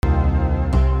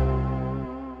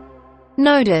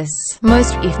Notice,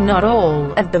 most, if not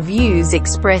all, of the views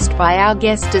expressed by our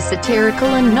guest are satirical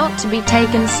and not to be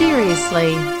taken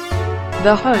seriously.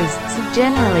 The hosts are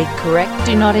generally correct,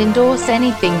 do not endorse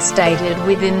anything stated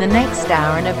within the next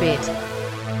hour and a bit.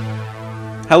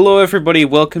 Hello everybody,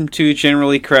 welcome to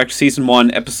Generally Correct Season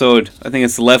 1 episode, I think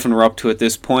it's 11 we're up to at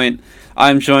this point.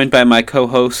 I'm joined by my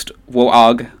co-host,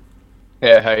 Woag.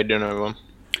 Yeah, how you doing everyone?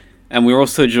 And we're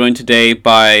also joined today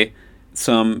by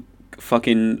some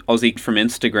fucking Aussie from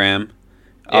Instagram.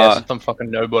 Yeah, some fucking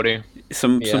nobody.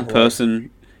 Some person,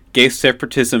 Gay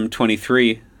Separatism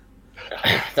 23.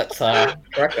 That's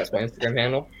correct, that's my Instagram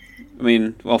handle. I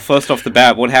mean, well, first off the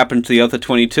bat, what happened to the other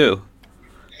 22?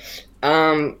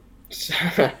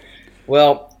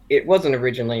 Well, it wasn't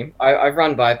originally. I've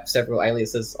run by several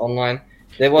aliases online.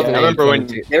 There wasn't any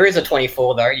 22. There is a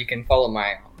 24 though. You can follow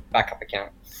my backup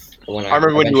account. I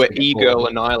remember when you were E-Girl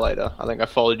Annihilator. I think I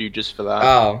followed you just for that.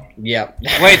 Oh, yeah.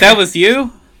 Wait, that was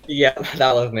you? Yeah,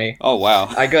 that was me. Oh wow.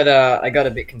 I got a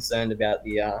bit concerned about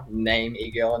the name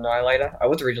E-Girl Annihilator.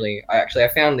 I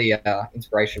found the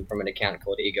inspiration from an account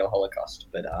called E-Girl Holocaust,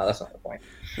 but that's not the point.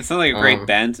 It sounds like a great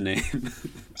band name.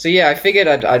 So yeah, I figured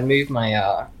I'd move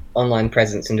my online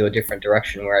presence into a different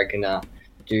direction where I can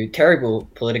do terrible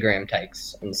politogram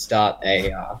takes and start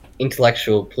a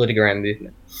intellectual politogram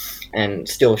movement and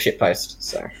still shitpost.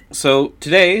 So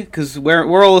today, because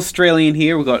we're all Australian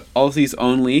here, we've got Aussies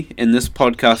only in this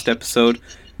podcast episode.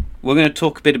 We're going to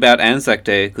talk a bit about Anzac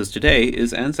Day because today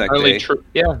is Anzac Day.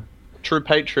 True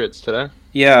patriots today.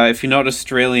 Yeah, if you're not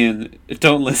Australian,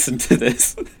 don't listen to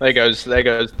this. There goes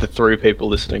the three people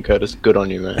listening, Curtis. Good on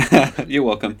you, man. You're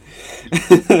welcome.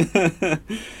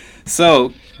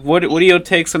 So, what are your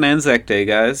takes on Anzac Day,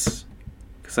 guys?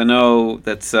 Because I know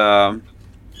that's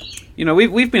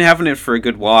we've been having it for a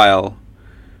good while.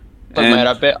 But mate,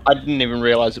 I bet I didn't even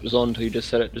realize it was on until you just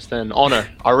said it just then. Oh no,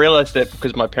 I realized it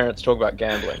because my parents talk about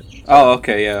gambling. Oh,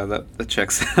 okay, yeah, that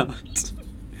checks out.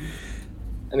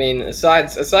 I mean,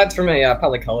 aside from a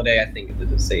public holiday, I think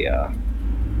that it's a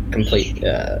complete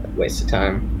waste of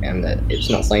time, and that it's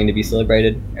not something to be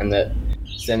celebrated, and that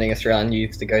sending Australian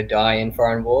youth to go die in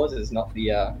foreign wars is not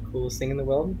the coolest thing in the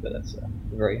world. But that's a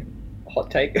very hot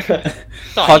take.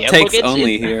 Hot takes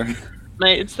only here.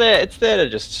 Mate, it's there to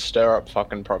just stir up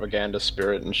fucking propaganda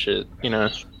spirit and shit, you know.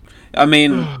 I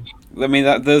mean,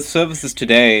 the services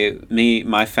today, me,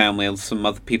 my family, and some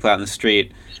other people out in the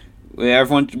street,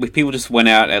 people just went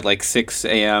out at like 6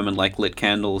 a.m. and like lit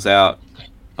candles out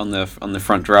on the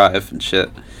front drive and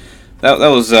shit. That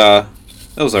was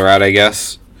alright, I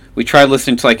guess. We tried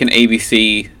listening to like an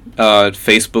ABC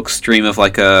Facebook stream of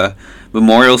like a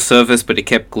memorial service, but it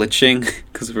kept glitching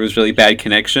because there was really bad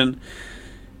connection.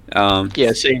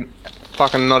 Yeah, see,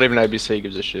 fucking not even ABC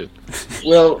gives a shit.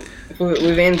 Well,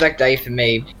 with Anzac Day for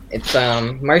me, it's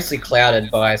mostly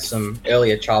clouded by some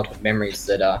earlier childhood memories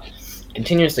that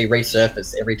continuously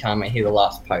resurface every time I hear the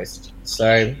last post.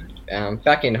 So,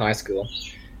 back in high school,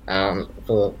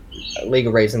 for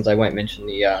legal reasons, I won't mention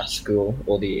the school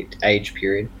or the age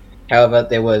period. However,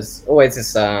 there was always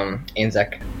this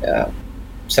Anzac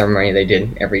ceremony they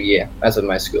did every year, as with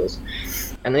most schools.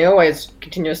 And they always,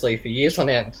 continuously, for years on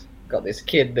end, got this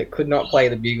kid that could not play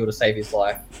the bugle to save his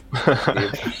life,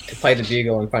 to play the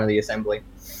bugle in front of the assembly.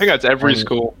 I think that's every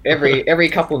school. Every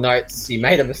couple notes, he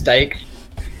made a mistake,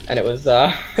 and it was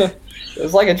it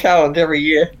was like a challenge every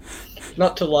year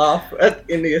not to laugh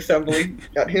in the assembly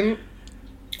at him.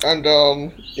 And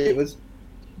it was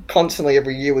constantly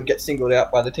every year would get singled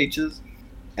out by the teachers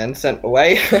and sent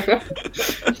away.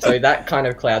 So that kind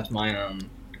of clouds my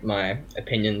my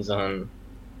opinions on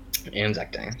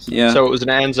Anzac Day. Yeah. So it was an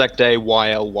Anzac Day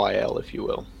YL, if you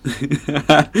will.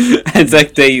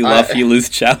 Anzac Day, you laugh, you lose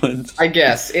challenge. I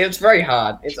guess. It's very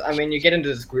hard. You get into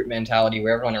this group mentality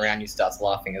where everyone around you starts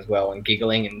laughing as well and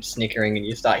giggling and snickering, and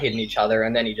you start hitting each other,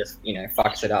 and then he just,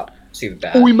 fucks it up super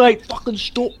bad. Oi mate, fucking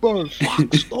stop bro.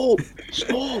 Fuck,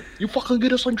 stop. You fucking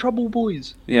get us in trouble,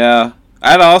 boys. Yeah.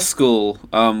 At our school,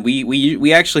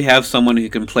 we actually have someone who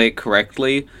can play it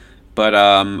correctly, but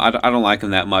I don't like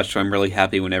him that much, so I'm really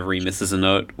happy whenever he misses a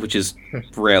note, which is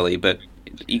rarely, but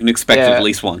you can expect it at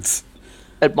least once.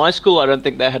 At my school, I don't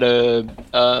think they had a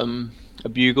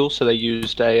bugle, so they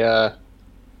used a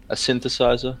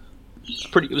synthesizer.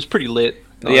 It was pretty lit.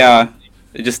 Yeah,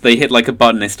 they hit like a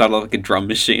button, they start like a drum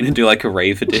machine and do like a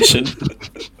rave edition.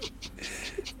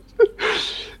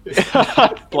 They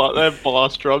have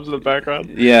blast drums in the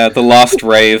background. Yeah, the last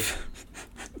rave.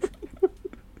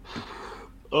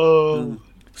 Oh.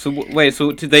 So wait,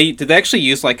 did they actually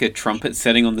use like a trumpet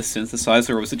setting on the synthesizer,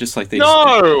 or was it just like they?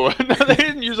 No, they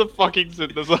didn't use a fucking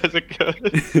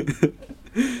synthesizer.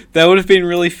 That would have been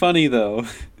really funny though.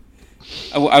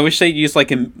 I wish they'd use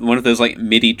like one of those like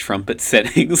MIDI trumpet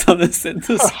settings on the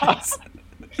synthesizer.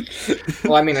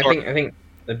 Well, I mean, I think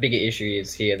the bigger issue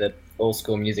is here that all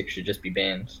school music should just be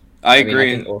banned. I mean,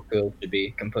 agree. I think all schools should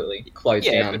be completely closed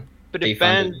Yeah, down. But if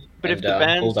defunded the and,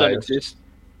 bands don't bulldozed. exist,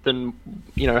 then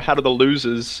how do the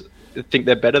losers think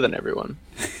they're better than everyone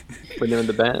when they're in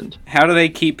the band? How do they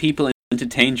keep people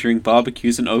entertained during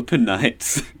barbecues and open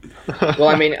nights? Well,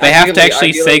 I mean, They have to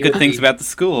actually say good with things about the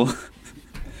school.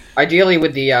 Ideally,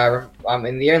 with the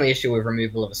and the only issue with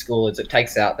removal of a school is it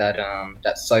takes out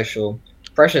that social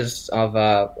pressures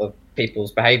of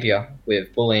people's behaviour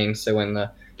with bullying. So when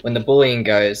the bullying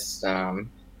goes,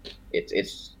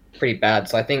 it's pretty bad.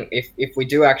 So I think if we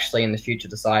do actually in the future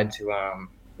decide to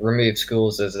remove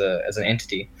schools as an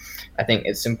entity, I think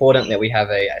it's important that we have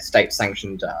a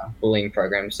state-sanctioned bullying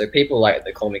program. So people like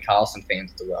the Call Me Carlson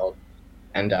fans of the world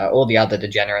and all the other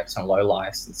degenerates and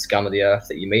lowlifes and scum of the earth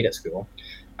that you meet at school,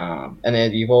 and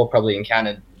then you've all probably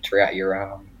encountered throughout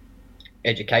your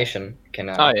education can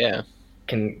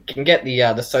get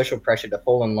the social pressure to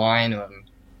fall in line and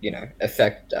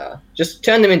affect just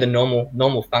turn them into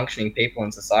normal functioning people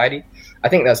in society. I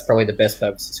think that's probably the best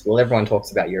purpose of school. Everyone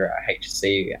talks about your HC,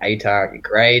 your ATAR, your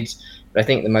grades, but I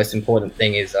think the most important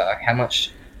thing is how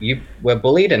much you were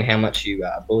bullied and how much you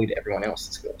bullied everyone else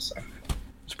at school. So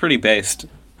It's pretty based.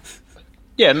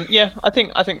 Yeah. I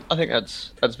think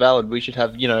that's valid. We should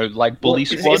have like bully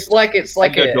squads. It's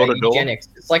like go a door to door. eugenics.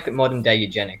 It's like a modern day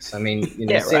eugenics. I mean,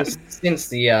 since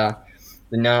the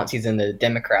Nazis and the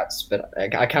Democrats, but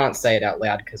I can't say it out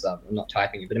loud because I'm not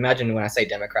typing it. But imagine when I say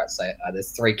Democrats, say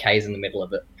there's 3 Ks in the middle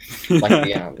of it, like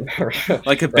the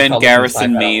like a Ben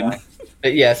Garrison meme.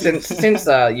 But yeah, since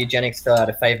eugenics fell out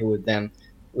of favor with them,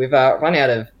 we've run out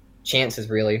of chances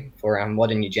really for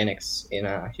modern eugenics in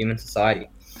human society.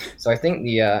 So I think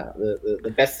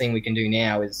the best thing we can do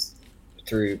now is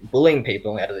through bullying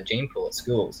people out of the gene pool at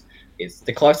schools is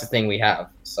the closest thing we have.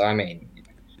 So I mean,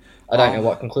 I don't know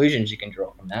what conclusions you can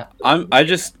draw from that.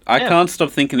 I can't stop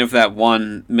thinking of that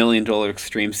 $1 million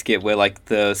extreme skit where like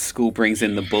the school brings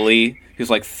in the bully who's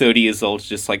like 30 years old to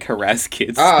just like harass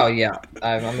kids. Oh yeah,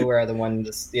 I'm aware of the one.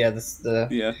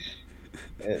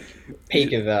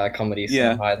 Peak of comedy.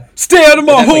 Yeah. Stay out of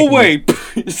my hallway!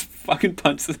 Just fucking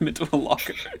punch them into a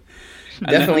locker.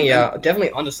 Definitely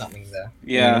onto something there.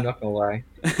 Yeah. I'm not gonna lie.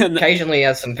 Occasionally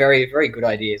has some very, very good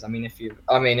ideas. I mean,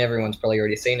 everyone's probably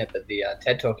already seen it, but the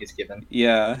TED Talk he's given.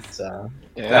 Yeah.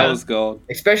 That was gold.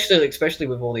 Especially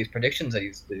with all these predictions that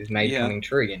he's made coming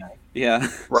true. Yeah.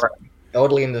 Right.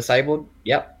 Elderly and disabled.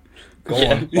 Yep. Go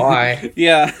on. Bye.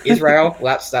 Yeah. Israel.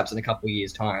 Well, that's in a couple of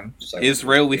years' time. So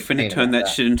Israel, we finna turn that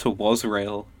shit into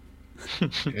Wasrael.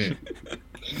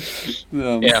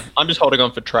 Yeah, I'm just holding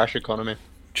on for trash economy.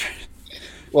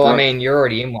 Well, I mean, you're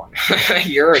already in one.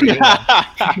 You're already in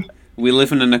one. We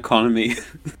live in an economy.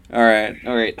 All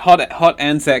right. Hot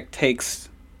Anzac takes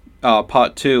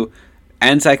part 2.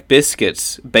 Anzac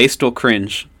biscuits, based or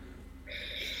cringe?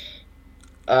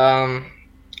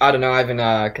 I don't know. I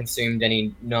haven't consumed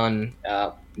any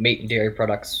non-meat and dairy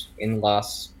products in the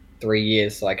last 3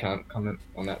 years, so I can't comment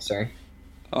on that. Sorry.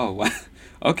 Oh, wow.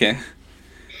 Okay.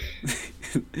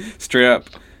 Straight up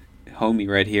homie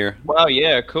right here. Wow,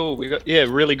 yeah, cool. We got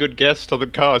really good guests on the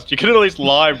cast. You can at least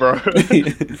lie, bro. What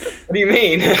do you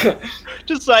mean?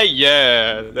 Just say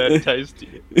they're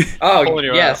tasty. Oh,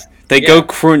 yes. They go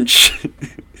crunch.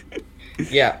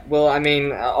 Yeah. Well, I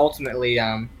mean, ultimately,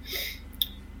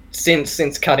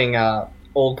 since cutting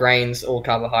all grains, all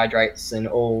carbohydrates, and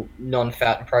all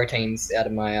non-fat proteins out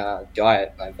of my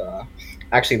diet, I've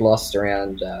actually lost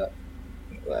around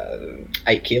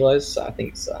 8 kilos. So I think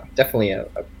it's definitely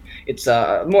it's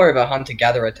more of a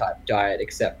hunter-gatherer type diet,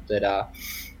 except that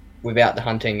without the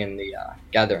hunting and the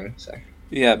gathering. So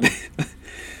yeah,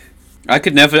 I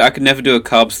could never do a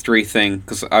carbs 3 thing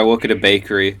because I work at a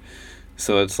bakery,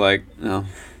 so it's like the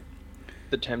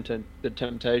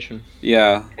temptation.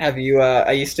 Yeah. Have you?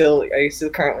 Are you still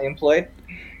currently employed?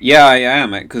 Yeah, I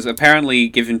am, because apparently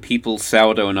giving people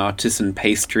sourdough and artisan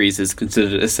pastries is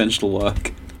considered essential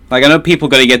work. Like, I know people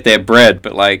gotta get their bread,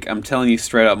 but, like, I'm telling you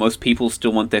straight up, most people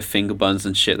still want their finger buns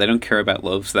and shit. They don't care about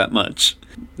loaves that much.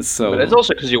 So... But it's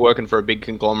also because you're working for a big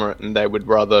conglomerate and they would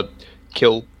rather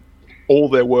kill all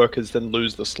their workers than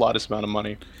lose the slightest amount of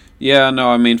money. Yeah,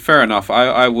 no, I mean, fair enough.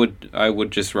 I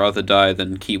would just rather die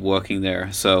than keep working there.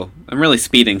 So, I'm really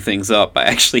speeding things up by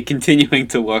actually continuing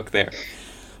to work there.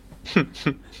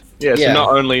 Yeah, so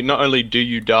not only do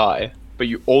you die, but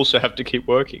you also have to keep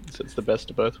working, so it's the best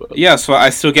of both worlds. Yeah, so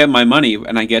I still get my money,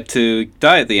 and I get to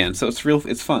die at the end, so it's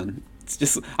fun. It's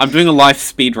just, I'm doing a life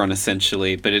speed run,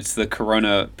 essentially, but it's the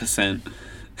Corona %.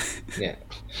 Yeah.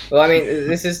 Well, I mean,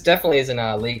 this is definitely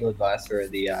isn't legal advice or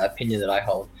the opinion that I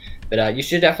hold, but you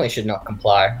should not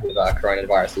comply with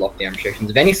coronavirus lockdown restrictions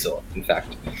of any sort. In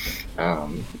fact,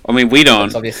 I mean, we don't.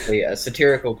 it's obviously a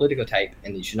satirical political take,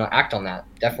 and you should not act on that.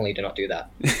 Definitely do not do that.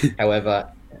 However,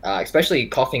 especially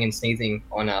coughing and sneezing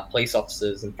on police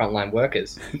officers and frontline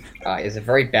workers is a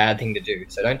very bad thing to do.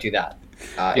 So don't do that.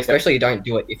 Especially don't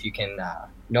do it if you can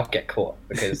not get caught,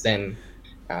 because then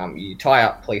you tie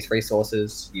up police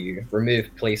resources, you remove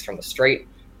police from the street,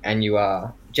 and you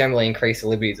generally increase the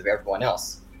liberties of everyone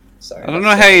else. So I don't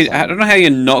know how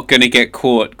you're not gonna get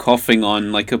caught coughing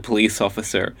on like a police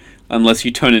officer unless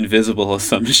you turn invisible or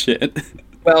some shit.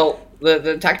 Well,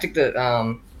 the tactic that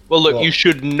Well, look, you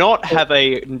should not have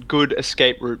a good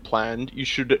escape route planned. You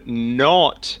should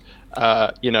not,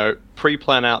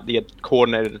 pre-plan out the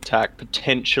coordinated attack.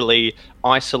 Potentially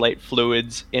isolate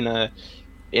fluids in an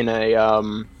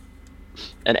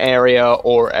area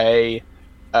or a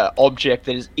object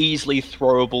that is easily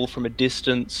throwable from a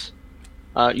distance.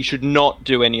 You should not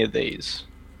do any of these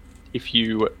if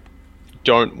you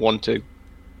don't want to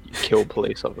kill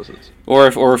police officers. Or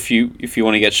if you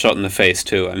want to get shot in the face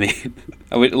too. I mean,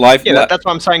 that's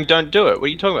why I'm saying don't do it. What are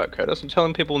you talking about, Curtis? I'm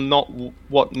telling people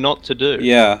what not to do.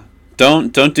 Yeah,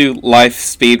 don't do life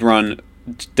speedrun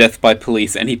death by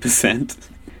police any %.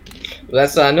 Well,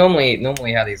 that's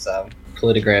normally how these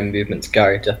politigram movements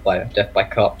go, death by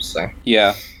cops. So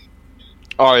yeah.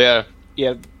 Oh yeah.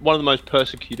 One of the most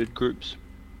persecuted groups,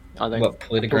 I think. What,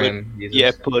 politigram users?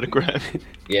 Yeah, politigram.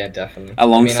 Yeah, definitely.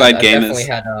 Alongside gamers.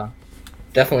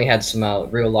 Definitely had some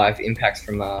real life impacts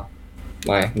from my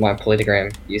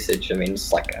politigram usage. I mean,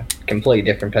 it's like a completely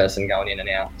different person going in and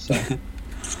out. So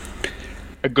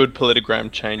a good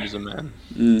politigram changes a man.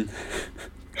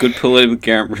 Good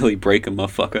politigram really break a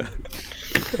motherfucker.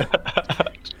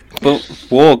 But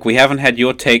Walk, we haven't had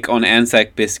your take on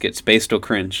Anzac biscuits, based or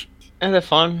cringe. And they're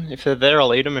fun. If they're there,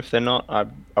 I'll eat them. If they're not,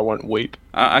 I won't weep.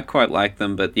 I quite like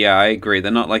them, but yeah, I agree.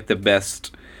 They're not like the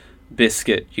best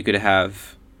biscuit you could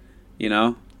have. You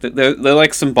know, they're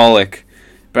like symbolic.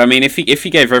 But I mean, if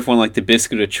you gave everyone like the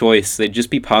biscuit a choice, they'd just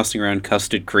be passing around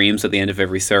custard creams at the end of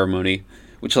every ceremony,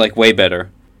 which are like way better.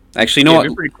 Actually, you know what?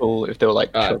 It'd be pretty cool if they were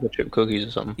like chocolate chip cookies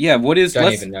or something. Yeah, what is?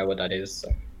 Don't even know what that is.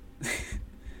 So.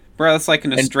 Bro, that's like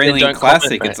an Australian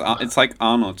classic. It's like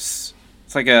Arnold's.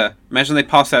 It's like imagine they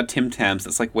pass out Tim Tams.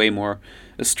 That's like way more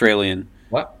Australian.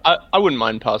 What? I wouldn't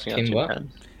mind passing out Tim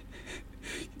Tams.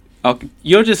 Oh,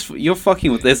 you're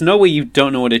fucking with. There's no way you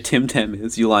don't know what a Tim Tam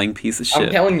is, you lying piece of shit.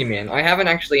 I'm telling you, man. I haven't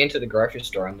actually entered the grocery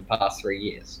store in the past 3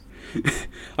 years.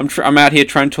 I'm out here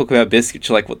trying to talk about biscuits.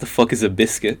 You're like, what the fuck is a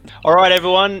biscuit? All right,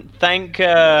 everyone. Thank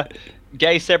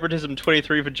Gay Separatism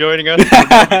 23 for joining us.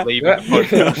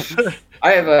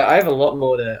 I have a lot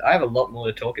more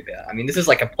to talk about. I mean, this is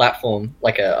like a platform,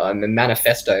 like a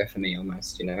manifesto for me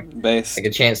almost. You know, Base. like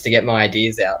a chance to get my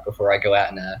ideas out before I go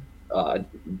out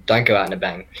don't go out in a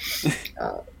bang,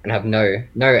 and have no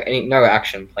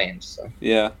action plans. So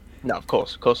yeah, no, of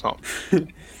course not.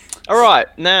 All right,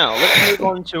 now let's move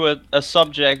on to a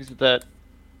subject that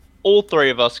all three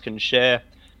of us can share: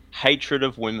 hatred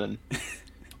of women.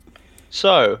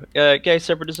 So, Gay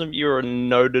Separatism, you're a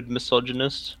noted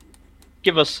misogynist.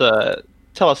 Tell us a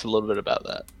little bit about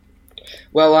that.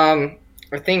 Well, I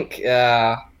think,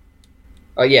 as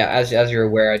you're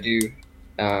aware, I do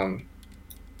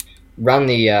run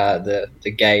the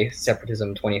Gay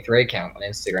Separatism 23 account on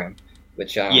Instagram,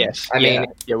 which we're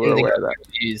aware of that.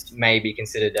 Used may be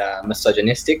considered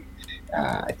misogynistic.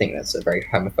 I think that's a very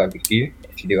homophobic view,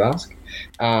 if you do ask.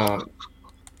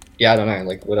 Yeah, I don't know.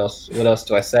 Like, what else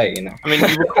do I say? You know. I mean,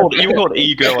 you were called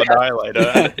ego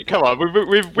annihilator. Come on,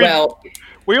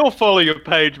 we all follow your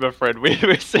page, my friend. We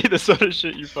see the sort of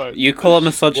shit you post. You call it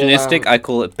misogynistic. I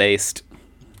call it based.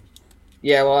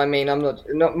 Yeah, well, I mean, I'm not.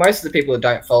 Most of the people who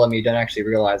don't follow me don't actually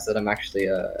realize that I'm actually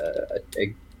a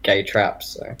gay trap.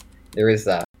 So there is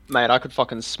that. Mate, I could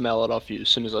fucking smell it off you as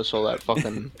soon as I saw that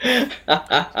fucking...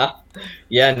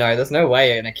 Yeah, no, there's no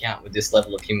way an account with this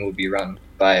level of humor will be run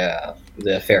by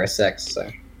the fairer sex,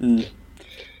 so...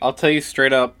 I'll tell you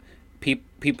straight up,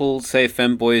 people say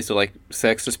femboys are like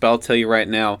sexist, but I'll tell you right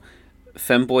now,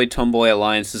 femboy-tomboy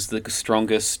alliance is the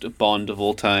strongest bond of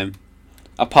all time.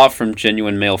 Apart from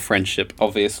genuine male friendship,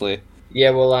 obviously. Yeah,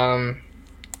 well,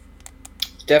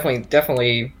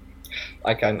 definitely...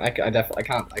 I can't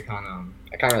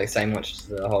really say much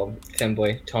to the whole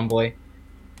femboy tomboy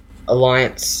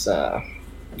alliance.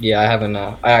 Yeah, I haven't.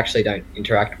 I actually don't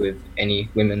interact with any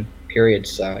women. Period.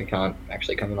 So I can't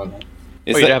actually comment on that.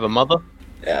 You have a mother?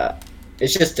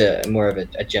 It's just more of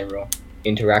a general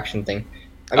interaction thing.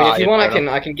 I mean, if you want, fair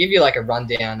I can give you like a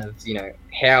rundown of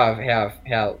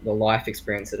how the life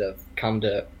experience that have come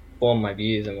to form my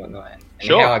views and whatnot, and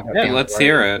Sure. how I got Yeah, down let's the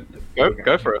hear road. it.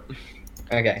 Go for it.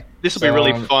 Okay, This will be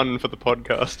really fun for the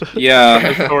podcast. Yeah,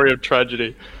 A story of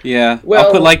tragedy. yeah. Well-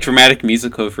 I'll put like dramatic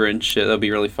music over it and shit. That'll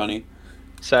be really funny.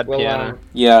 Sad Well, piano.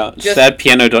 Yeah, Just-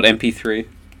 sadpiano.mp3.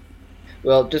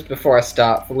 Well, just before I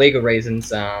start, for legal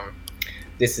reasons,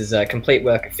 this is a complete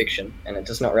work of fiction, and it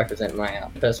does not represent my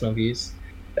personal views.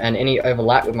 And any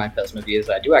overlap with my personal views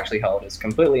I do actually hold is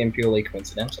completely and purely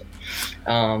coincidental.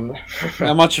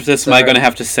 How much of this am So- I going to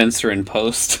have to censor in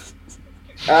post?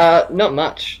 Not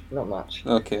much.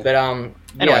 Okay. But Anyway,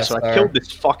 yeah, so I killed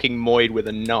this fucking Moid with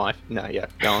a knife. No, yeah,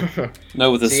 go on.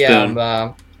 No, with a So spoon.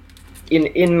 yeah,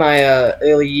 in my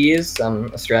early years,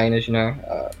 Australian, as you know,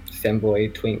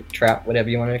 femboy, twink, trap, whatever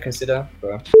you want to consider,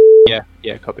 for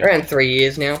yeah, copy. around 3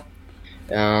 years now.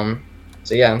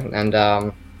 So yeah, and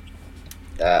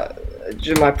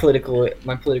my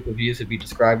political views would be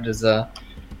described as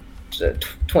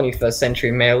 21st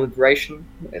century male liberation.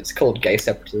 It's called gay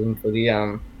separatism for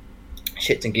the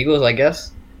shits and giggles, I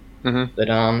guess. Mhm. But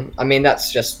I mean,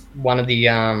 that's just one of the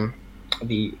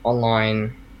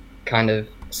online kind of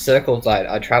circles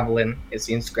I travel in. It's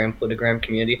the Instagram politigram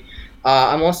community.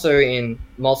 I'm also in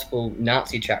multiple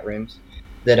Nazi chat rooms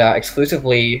that are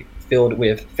exclusively filled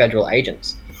with federal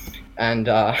agents, and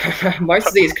most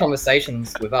of these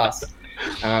conversations with us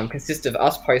consist of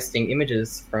us posting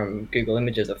images from Google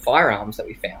Images of firearms that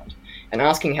we found and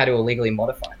asking how to illegally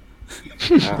modify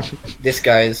them. This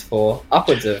goes for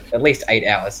upwards of at least 8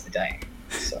 hours a day.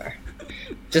 So,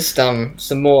 just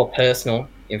some more personal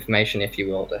information, if you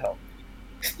will, to help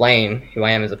explain who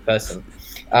I am as a person.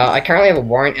 I currently have a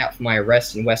warrant out for my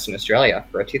arrest in Western Australia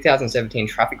for a 2017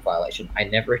 traffic violation I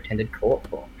never attended court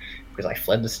for because I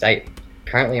fled the state.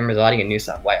 Currently, I'm residing in New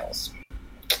South Wales.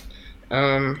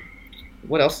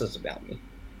 What else is about me?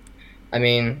 I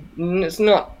mean, it's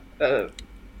not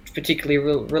particularly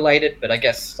related, but I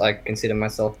guess I consider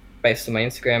myself, based on my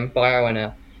Instagram bio,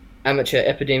 an amateur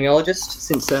epidemiologist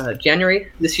since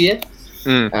January this year.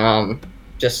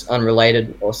 Just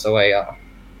unrelated, also a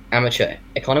amateur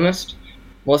economist.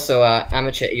 I'm also an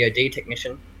amateur EOD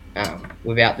technician,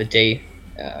 without the D.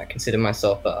 Consider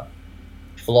myself a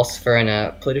philosopher and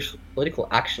a political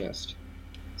actionist.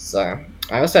 So,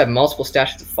 I also have multiple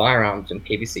stashes of firearms and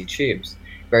PVC tubes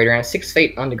buried around 6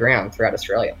 feet underground throughout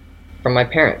Australia from my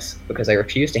parents because they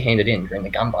refused to hand it in during the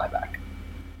gun buyback.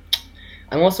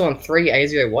 I'm also on 3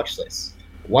 ASIO watch lists.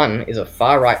 One is of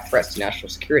far-right threats to national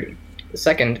security. The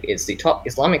second is the top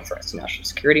Islamic threats to national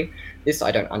security. This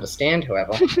I don't understand,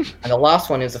 however. And the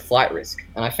last one is a flight risk.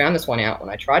 And I found this one out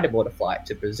when I tried to board a flight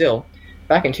to Brazil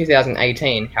back in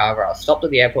 2018. However, I was stopped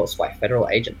at the airport by federal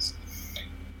agents.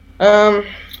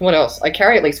 What else? I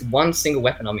carry at least one single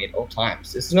weapon on me at all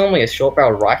times. This is normally a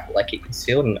short-barreled rifle I keep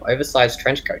concealed in an oversized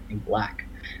trench coat in black.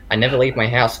 I never leave my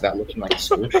house without looking like a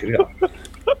school shooter.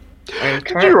 I am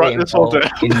currently involved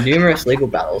in numerous legal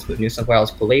battles with New South Wales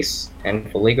police,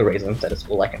 and for legal reasons, that is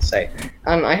all I can say.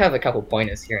 And I have a couple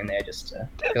pointers here and there, just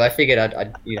because I figured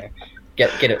I'd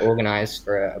get it organised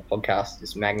for a podcast of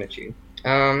this magnitude.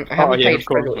 I haven't paid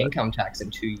federal income tax in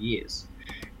 2 years.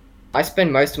 I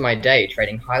spend most of my day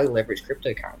trading highly leveraged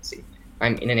cryptocurrency.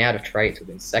 I'm in and out of trades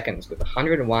within seconds with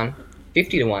 101,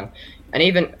 50 to 1, and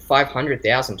even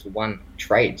 500,000 to 1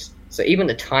 trades. So even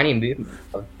the tiny movement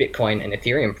of Bitcoin and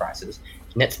Ethereum prices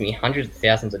nets me hundreds of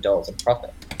thousands of dollars in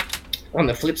profit. On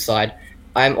the flip side,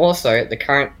 I am also the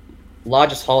current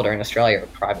largest holder in Australia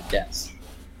of private debts.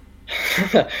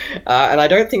 And I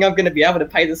don't think I'm going to be able to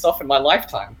pay this off in my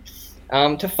lifetime.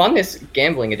 To fund this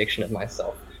gambling addiction of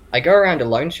myself, I go around to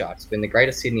loan sharks within the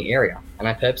Greater Sydney area, and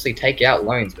I purposely take out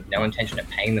loans with no intention of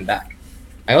paying them back.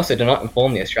 I also do not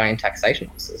inform the Australian taxation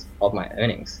officers of my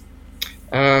earnings.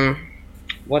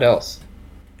 What else?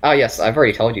 Oh yes, I've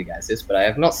already told you guys this, but I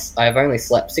have only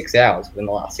slept 6 hours within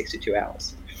the last 62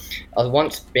 hours. I was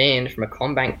once banned from a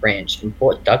Combank branch in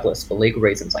Port Douglas for legal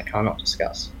reasons I cannot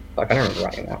discuss. Fuck, I don't remember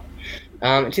writing that.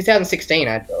 In 2019,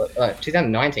 I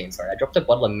dropped a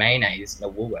bottle of mayonnaise in a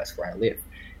Woolworths where I live,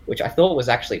 which I thought was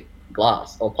actually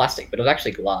glass or plastic, but it was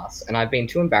actually glass, and I've been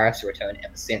too embarrassed to return it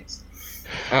ever since.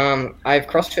 I've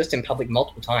cross-dressed in public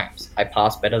multiple times. I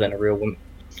pass better than a real woman.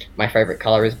 My favourite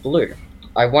colour is blue.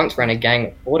 I once ran a gang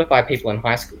of 4 to 5 people in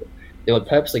high school that would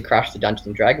purposely crash the Dungeons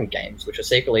and Dragons games, which were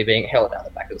secretly being held out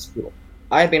the back of the school.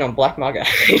 I have been on Black Market,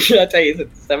 should I tell you,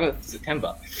 since the 7th of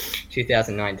September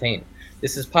 2019.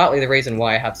 This is partly the reason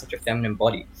why I have such a feminine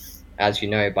body, as you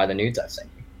know by the nudes I've sent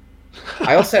you.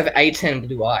 I also have A10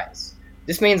 blue eyes.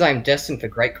 This means I am destined for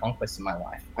great conquest in my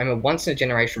life. I'm a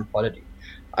once-in-a-generation prodigy.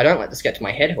 I don't let this get to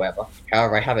my head, however.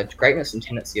 However, I have a greatness and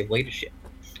tendency of leadership,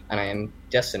 and I am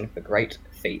destined for great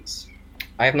feats.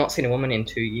 I have not seen a woman in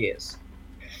 2 years.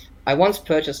 I once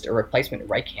purchased a replacement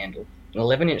rake handle, an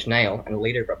 11-inch nail, and a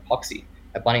litre of epoxy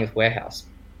at Bunnings Warehouse.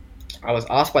 I was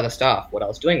asked by the staff what I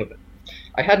was doing with it.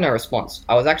 I had no response.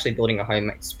 I was actually building a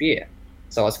homemade spear,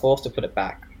 so I was forced to put it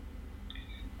back.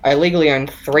 I legally own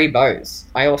 3 bows.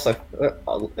 I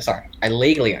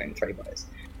legally own 3 bows.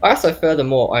 I also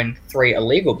furthermore own 3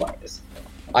 illegal bows.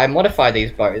 I modified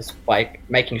these bows by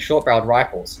making short-barreled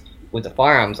rifles with the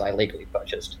firearms I legally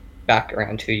purchased back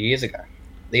around 2 years ago.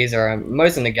 These are a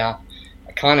Mosin Nagant,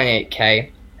 a Carnot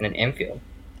 8K, and an Enfield.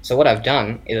 So what I've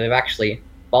done is I've actually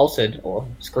bolted or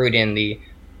screwed in the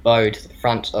bow to the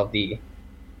front of the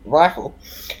rifle,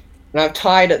 and I've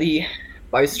tied the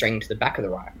bowstring to the back of the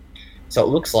rifle. So it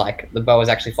looks like the bow is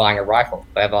actually firing a rifle.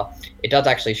 However, it does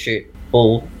actually shoot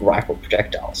full rifle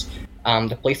projectiles.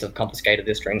 The police have confiscated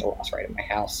this during the last raid at my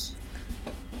house.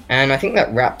 And I think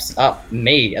that wraps up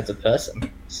me as a person.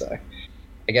 So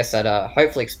I guess that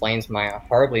hopefully explains my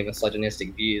horribly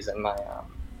misogynistic views and my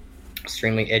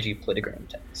extremely edgy politigram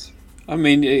takes. I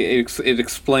mean, it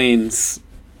explains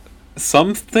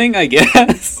something, I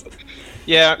guess.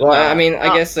 Yeah. Well, I mean,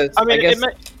 I guess it's...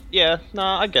 yeah, no,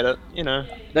 I get it. You know,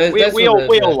 those we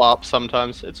all laugh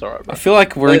sometimes. It's alright, bro. I feel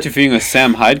like we're interviewing a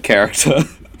Sam Hyde character.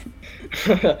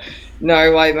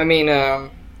 No, I mean,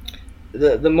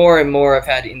 the more and more I've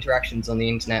had interactions on the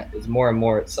internet, is more and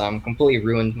more it's completely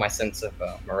ruined my sense of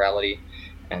morality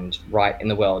and right in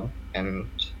the world. And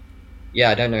yeah,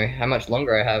 I don't know how much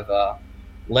longer I have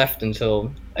left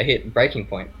until I hit breaking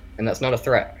point, and that's not a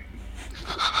threat.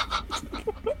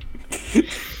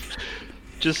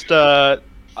 Just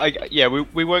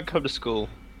we won't come to school.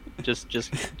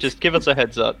 Just give us a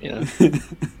heads up, you know.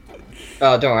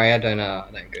 Oh, don't worry, I don't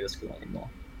go to school anymore.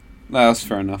 No, that's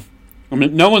fair enough. I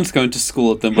mean, no one's going to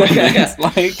school at the moment.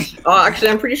 Oh, actually,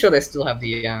 I'm pretty sure they still have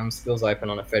the schools open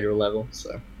on a federal level.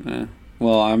 So. Yeah.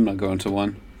 Well, I'm not going to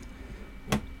one.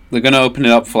 They're gonna open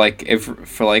it up for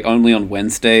only on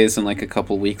Wednesdays in like a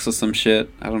couple weeks or some shit.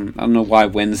 I don't know why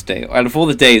Wednesday. Out of all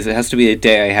the days, it has to be a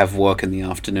day I have work in the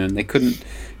afternoon. They couldn't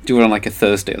do it on like a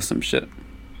Thursday or some shit.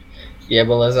 Yeah,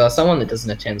 well, as someone that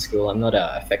doesn't attend school, I'm not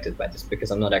affected by this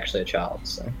because I'm not actually a child.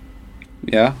 So.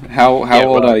 Yeah. How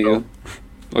old are you?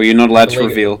 Or you're not allowed to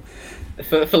reveal?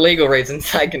 For legal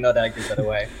reasons, I cannot give that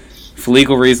away. For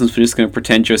legal reasons, we're just gonna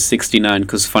pretend you're 69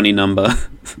 because funny number.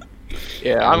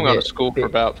 Yeah, I haven't gone to school for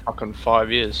about fucking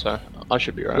 5 years, so I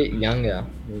should be right. A bit younger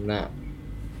than that.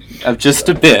 Just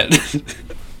a bit.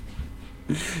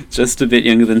 Just a bit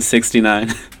younger than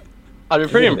 69. I'd be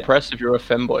pretty impressed if you're a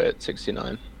femboy at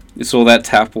 69. You saw that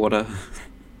tap water.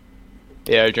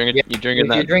 Yeah, you're drinking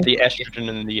the estrogen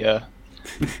and the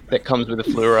that comes with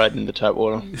the fluoride in the tap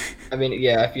water. I mean,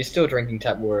 yeah, if you're still drinking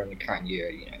tap water in the current year,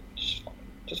 you know,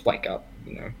 just wake up.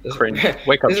 You know,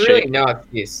 wake up. There's really no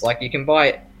excuse. Like, you can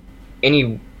buy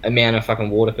any amount of fucking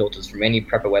water filters from any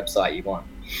prepper website you want,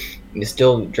 and you're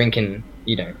still drinking,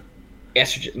 you know,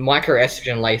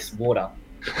 micro-estrogen laced water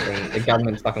from the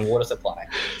government's fucking water supply.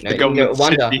 You know, no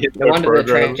wonder the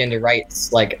transgender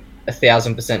rate's like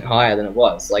 1,000% higher than it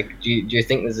was. Like, do you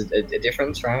think there's a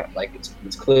difference, right? Like,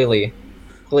 it's clearly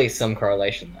some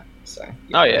correlation there. So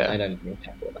yeah, I don't even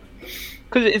tackle that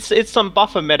because it's some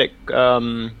buffer medic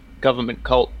government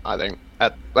cult. I think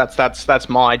that's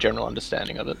my general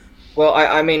understanding of it. Well,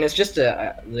 I mean, it's just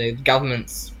the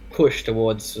government's push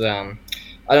towards.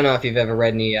 I don't know if you've ever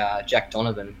read any Jack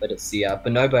Donovan, but it's the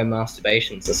Bonobo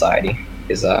Masturbation Society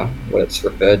is what it's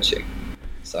referred to.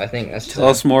 So I think that's tell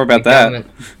us more about that.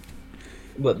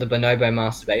 What, the Bonobo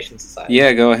Masturbation Society?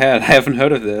 Yeah, go ahead. I haven't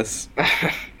heard of this.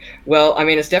 Well, I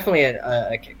mean, it's definitely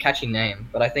a catchy name,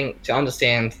 but I think to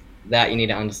understand that, you need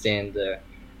to understand the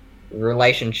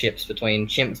relationships between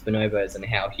chimps, bonobos, and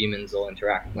how humans all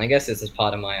interact. And I guess this is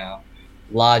part of my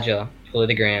larger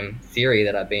politigram theory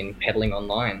that I've been peddling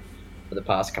online for the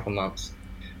past couple months.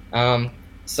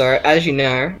 So, as you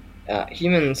know,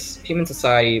 human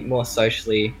society more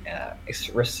socially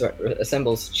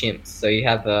assembles chimps. So you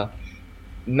have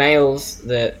males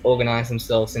that organize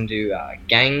themselves into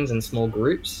gangs and small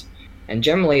groups, and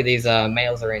generally these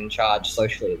males are in charge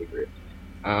socially of the group.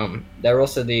 They're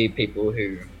also the people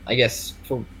who, I guess,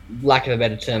 for lack of a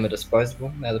better term, are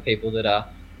disposable. They're the people that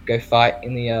go fight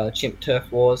in the chimp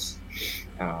turf wars.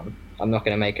 I'm not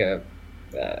going to make a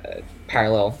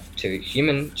parallel to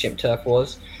human chimp turf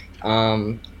wars.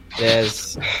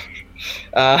 There's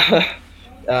but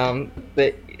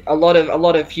a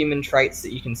lot of human traits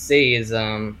that you can see is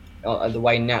the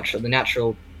way the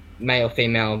natural male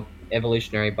female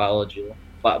evolutionary biological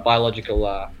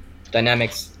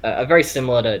dynamics are very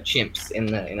similar to chimps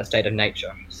in a state of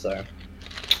nature. So,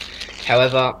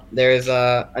 however, there is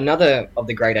another of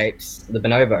the great apes, the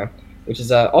bonobo, which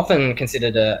is often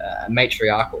considered a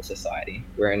matriarchal society,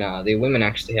 wherein the women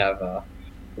actually have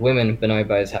women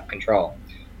bonobos have control,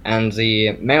 and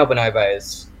the male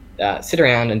bonobos sit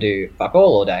around and do fuck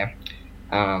all day.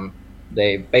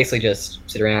 They basically just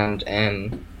sit around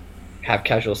and have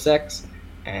casual sex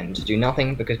and do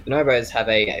nothing, because bonobos have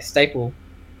a staple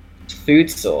food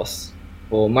source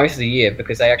for most of the year,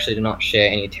 because they actually do not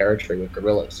share any territory with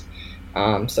gorillas.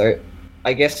 So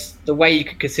I guess the way you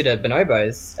could consider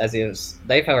bonobos as is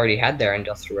they've already had their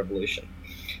industrial revolution,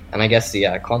 and I guess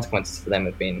the consequences for them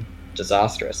have been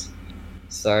disastrous.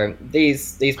 So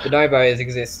these bonobos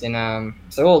exist in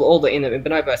so all the in the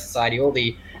bonobo society, all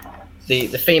the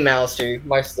females do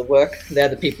most of the work. They're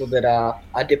the people that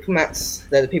are diplomats.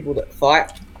 They're the people that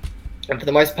fight, and for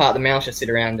the most part, the males just sit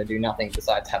around and do nothing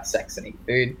besides have sex and eat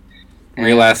food.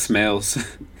 Real ass males.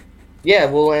 Yeah,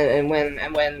 well, and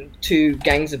when two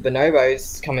gangs of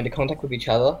bonobos come into contact with each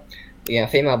other, the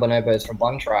female bonobos from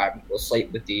one tribe will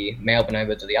sleep with the male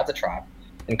bonobos of the other tribe,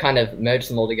 and kind of merge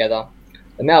them all together.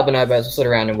 The male bonobos will sit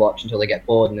around and watch until they get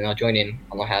bored, and then they'll join in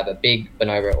and they'll have a big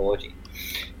bonobo orgy.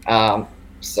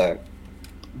 So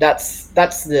that's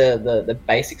the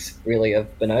basics really of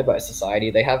bonobo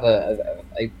society. They have a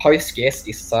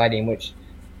post-scarcity society in which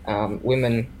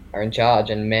women are in charge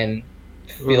and men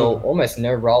feel almost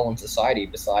no role in society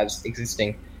besides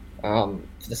existing for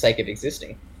the sake of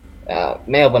existing.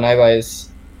 Male bonobos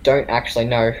don't actually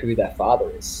know who their father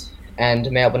is, and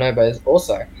male bonobos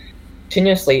also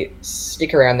continuously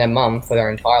stick around their mum for their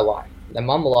entire life. Their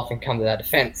mum will often come to their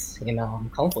defense in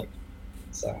conflict.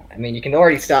 So, I mean, you can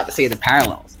already start to see the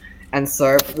parallels. And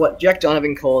so what Jack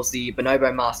Donovan calls the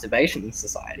bonobo masturbation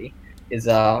society is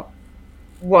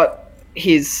what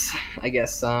his, I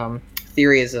guess,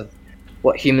 theory is of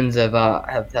what humans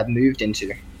have moved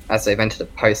into as they've entered a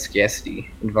post-scarcity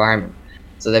environment.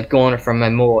 So they've gone from a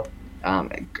more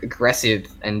aggressive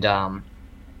and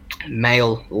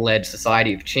male-led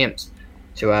society of chimps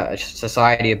to a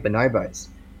society of bonobos,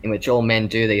 in which all men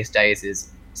do these days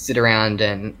is sit around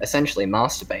and essentially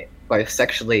masturbate, both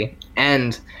sexually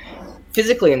and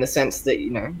physically, in the sense that,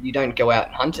 you don't go out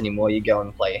and hunt anymore, you go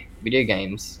and play video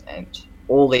games, and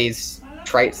all these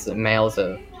traits that males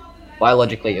have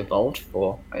biologically evolved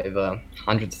for over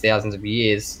hundreds of thousands of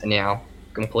years are now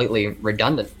completely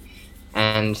redundant.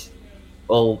 And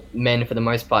all men, for the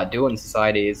most part, do in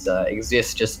society is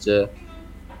exist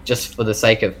just for the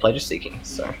sake of pleasure seeking.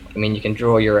 So, I mean, you can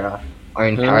draw your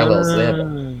own parallels there.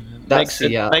 Makes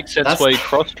sense why you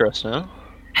cross-dress now.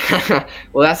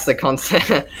 Well, that's the concept.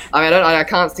 I mean, I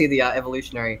can't see the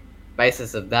evolutionary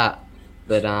basis of that,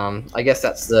 but I guess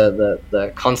that's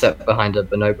the concept behind a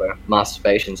bonobo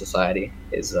masturbation society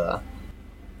is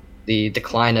the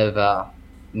decline of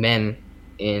men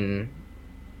in,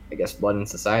 I guess, modern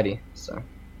society. So,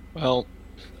 well,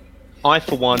 I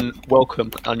for one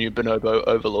welcome our new bonobo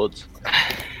overlords.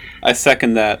 I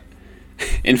second that.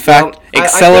 In fact,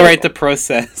 accelerate the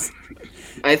process.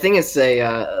 I think it's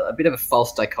a bit of a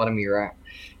false dichotomy, right?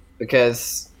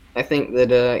 Because I think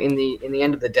that in the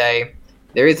end of the day,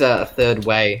 there is a third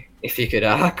way, if you could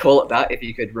call it that, if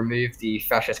you could remove the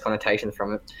fascist connotations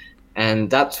from it, and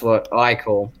that's what I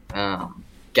call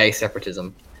gay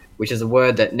separatism, which is a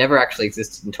word that never actually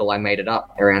existed until I made it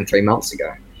up around 3 months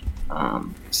ago.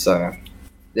 So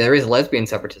there is lesbian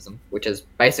separatism, which is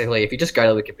basically, if you just go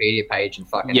to the Wikipedia page and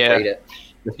fucking read it,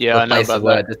 I know about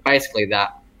that. It's basically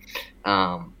that.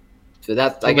 So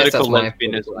that's, I guess that's my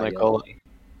political lesbianism, they call it.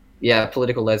 Yeah,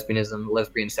 political lesbianism,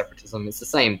 lesbian separatism. It's the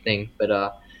same thing,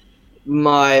 but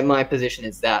my position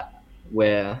is that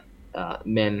where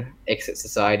men exit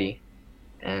society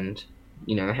and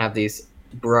have these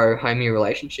bro-homie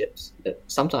relationships that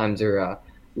sometimes are a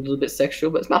little bit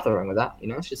sexual, but there's nothing wrong with that.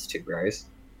 It's just two bros.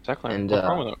 Exactly. And what's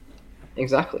wrong with it?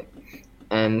 Exactly.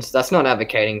 And that's not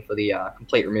advocating for the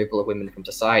complete removal of women from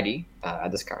society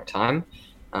at this current time.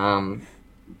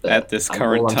 At this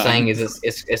current time, all I'm saying is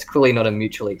it's clearly not a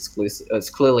mutually exclusive. It's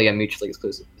clearly a mutually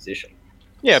exclusive position.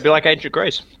 Yeah, it'd be like Ancient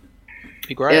Grace.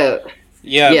 Be great.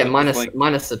 Yeah.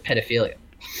 Minus the pedophilia.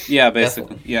 Yeah,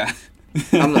 basically. Yeah.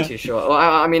 I'm not too sure. Well,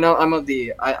 I mean, I'm of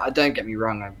the. I don't get me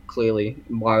wrong. I'm clearly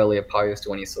morally opposed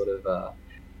to any sort of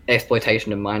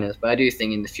exploitation of minors, but I do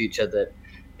think in the future that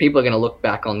people are going to look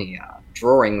back on the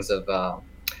drawings of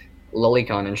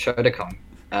Lolicon and Shotokan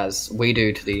as we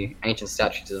do to the ancient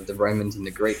statues of the Romans and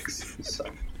the Greeks. So,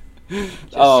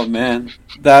 oh man,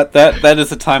 that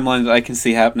is a timeline that I can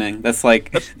see happening. That's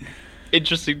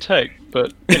interesting take,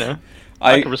 but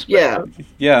I can respect that.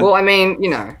 Yeah. Well, I mean,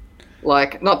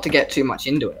 Like, not to get too much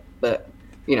into it, but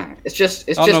it's just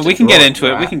Oh just. no, we a can get drawing, into it.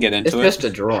 We right? can get It's into it. just a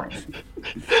drawing.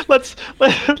 Let's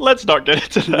not get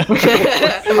into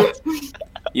that.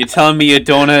 You're telling me you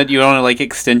don't wanna like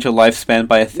extend your lifespan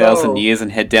by 1,000 No. years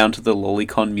and head down to the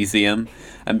Lolicon Museum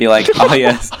and be like, oh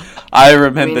yes, I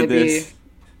remember it'd this.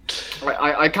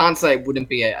 I can't say it wouldn't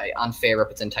be a unfair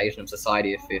representation of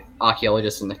society if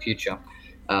archaeologists in the future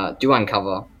do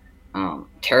uncover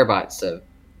terabytes of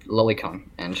lolicon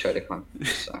and shotacon.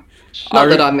 So, not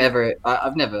that I've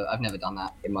never done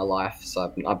that in my life.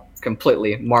 So I'm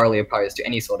completely morally opposed to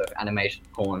any sort of animation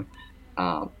porn,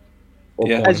 or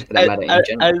Yeah. porn for that matter in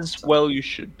general. As So, well, you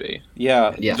should be.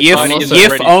 Yeah, Yeah. GIF, I'm also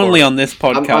GIF ready only for it. on this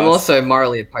podcast. I'm also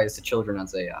morally opposed to children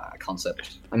as a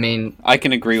concept. I mean, I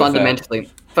can agree with that.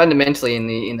 fundamentally,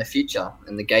 in the future,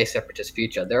 in the gay separatist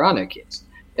future, there are no kids.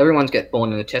 Everyone's get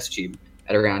born in a test tube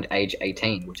at around age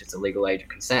 18, which is the legal age of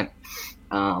consent.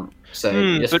 So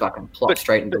you just fucking plop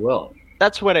straight into the world.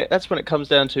 That's when it comes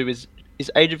down to is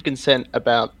age of consent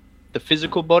about the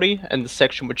physical body and the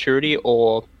sexual maturity,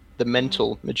 or the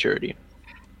mental maturity?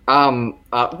 I'm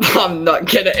not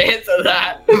gonna answer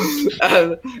that.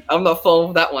 I'm not falling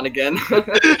for that one again.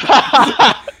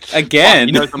 Again?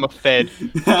 He knows I'm a fed.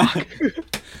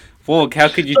 Whoa, how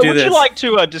could you So do would this? you like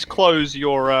to disclose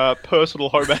your personal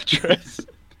home address?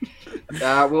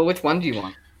 Well, which one do you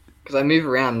want? Because I move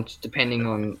around depending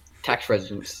on tax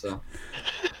residence. So.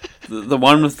 The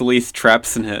one with the least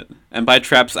traps in it. And by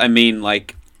traps, I mean,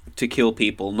 like, to kill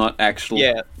people, not actual...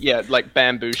 Yeah, like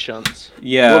bamboo shunts.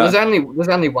 Yeah. Well, there's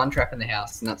only one trap in the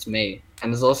house, and that's me.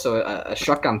 And there's also a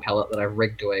shotgun pellet that I've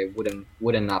rigged to a wooden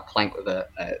plank with a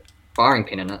firing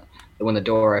pin in it. That when the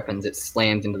door opens, it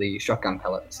slams into the shotgun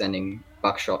pellet, sending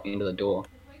buckshot into the door.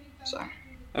 So.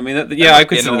 I mean, I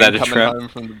consider that a coming trap. home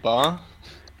from the bar.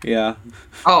 Yeah.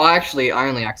 Oh, I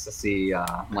only access the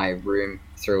my room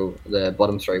through the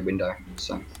bottom story window.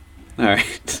 So.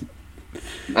 Alright.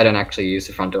 I don't actually use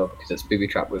the front door because it's booby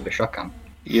trapped with a shotgun.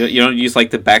 You don't use, like,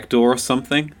 the back door or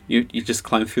something? You just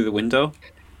climb through the window?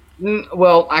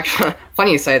 Well, actually,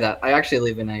 funny you say that. I actually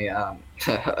live in a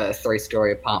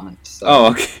 3-story apartment. So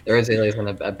Oh, okay. there is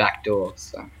a back door.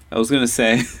 So. I was gonna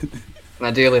say. And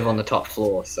I do live on the top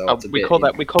floor, so it's a we bit, call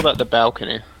that the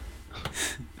balcony.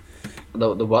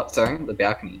 The what? Sorry, the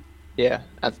balcony. Yeah,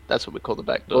 that's what we call the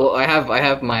back door. Well, I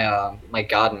have my my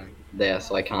garden there,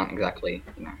 so I can't exactly.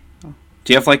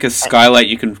 Do you have, like, a skylight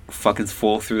you can fucking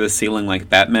fall through the ceiling like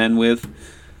Batman with?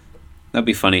 That'd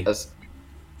be funny.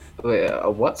 Wait,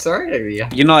 a what? Sorry. Yeah.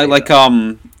 You know, like,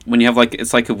 when you have, like,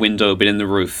 it's like a window, but in the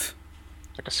roof.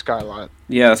 Like a skylight.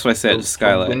 Yeah, that's what I said, a A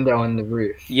skylight. window in the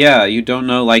roof. Yeah, you don't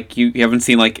know, like, you haven't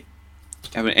seen, like,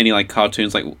 any, like,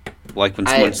 cartoons, like when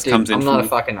someone just comes in I'm not a from...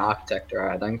 fucking architect,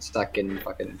 alright? Don't start getting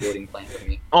fucking building plans with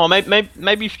me. Oh, maybe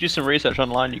if you do some research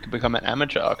online, you could become an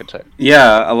amateur architect.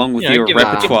 Yeah, along with You know, your give it-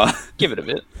 repertoire. Give it a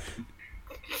bit.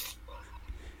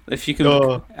 If you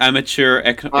can... Amateur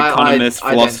economist,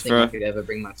 I don't think I philosopher... could ever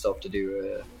bring myself to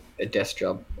do a desk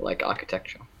job like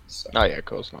architecture. So. Oh yeah, of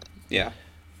course not. Yeah.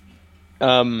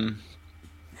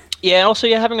 Yeah, also,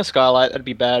 having a skylight, that'd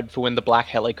be bad for when the black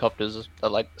helicopters are,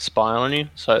 like, spy on you,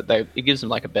 so it gives them,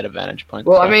 like, a better vantage point.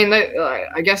 Well, so. I mean,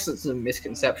 I guess it's a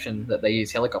misconception that they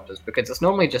use helicopters because it's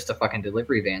normally just a fucking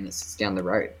delivery van that sits down the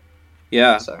road.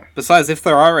 Yeah. So. Besides, if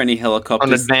there are any An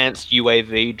helicopters... advanced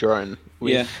UAV drone.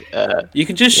 With, You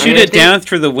can just I shoot mean, I it think- down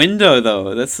through the window,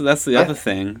 though. That's the other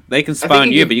thing. They can spy on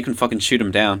think you, you- but you can fucking shoot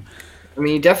them down. I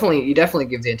mean, you definitely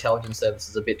give the intelligence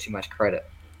services a bit too much credit.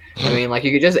 I mean, like,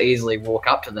 you could just easily walk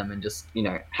up to them and just,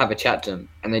 have a chat to them,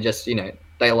 and they just,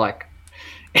 they like.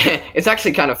 It's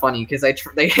actually kind of funny because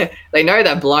they know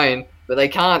they're blown, but they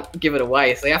can't give it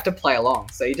away, so they have to play along.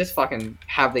 So you just fucking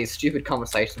have these stupid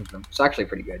conversations with them. It's actually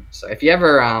pretty good. So if you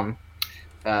ever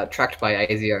tracked by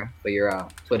ASIO for your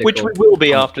political, which we will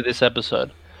be after this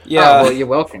episode. Yeah. Oh, well, you're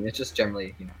welcome. It's just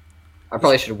generally, I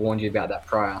probably should have warned you about that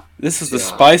prior. This is the Yeah.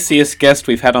 spiciest guest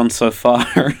we've had on so far.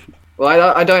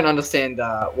 Well, I don't understand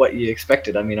what you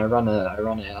expected. I mean, I run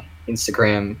a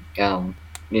Instagram,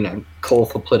 call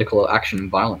for political action and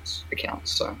violence account.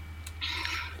 So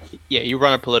Yeah, you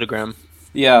run a politogram.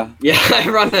 Yeah, yeah, I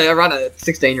run a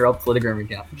 16-year-old politogram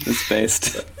account. it's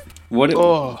based. What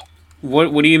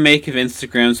do you make of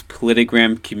Instagram's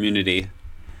politogram community?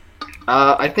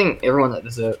 I think everyone that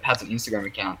has an Instagram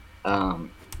account,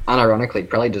 unironically,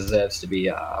 probably deserves to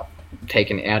be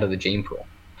taken out of the gene pool.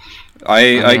 I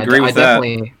agree with that.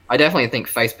 I definitely think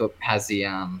Facebook has the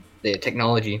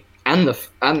technology and the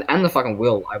fucking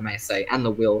will, I may say, and the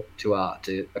will to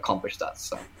accomplish that.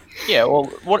 So Yeah, well,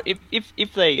 what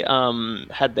if they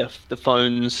had the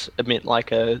phones emit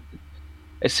like a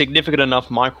a significant enough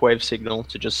microwave signal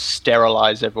to just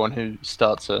sterilize everyone who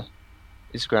starts a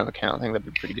Instagram account. I think that'd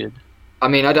be pretty good. I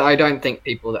mean, I don't think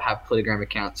people that have polygram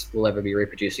accounts will ever be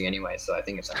reproducing anyway, so I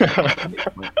think it's actually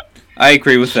I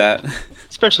agree with that.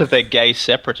 Especially if they're gay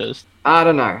separatists. I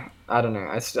don't know.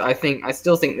 I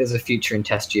still think there's a future in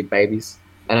test tube babies.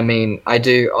 And I mean, I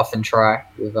do often try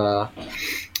with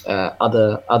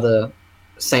other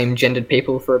same-gendered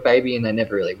people for a baby, and they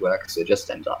never really work, so it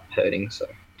just ends up hurting, so...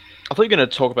 I thought you were going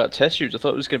to talk about test tubes. I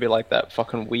thought it was going to be like that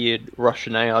fucking weird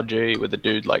Russian ARG where the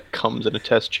dude like comes in a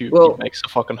test tube and he makes a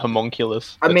fucking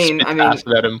homunculus.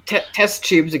 Test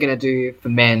tubes are going to do for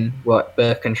men what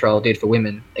birth control did for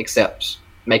women, except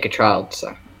make a child,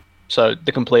 so... So,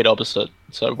 the complete opposite.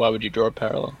 So, why would you draw a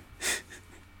parallel?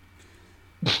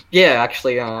 Yeah,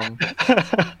 actually,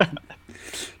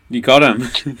 You got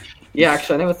him. Yeah,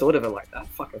 actually, I never thought of it like that.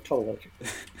 Fuck, I've told a lot of people.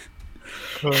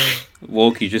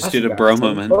 Walk, you just did a bro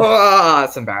moment. Oh,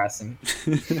 that's embarrassing.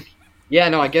 Yeah,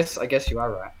 no, I guess you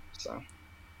are right. So,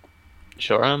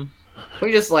 Sure am. can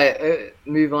we just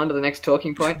move on to the next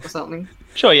talking point or something?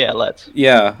 Sure, yeah, let's.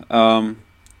 Yeah.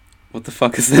 What the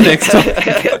fuck is the next topic?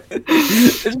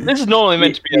 This is normally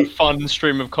meant to be a fun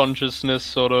stream of consciousness,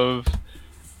 sort of.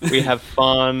 We have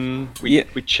fun. We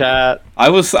chat. I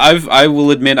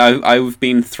will admit I've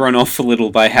been thrown off a little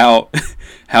by how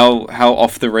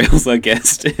off the rails our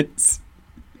guest is.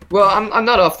 Well, I'm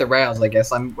not off the rails. I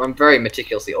guess I'm very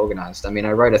meticulously organized. I mean,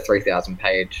 I wrote a 3,000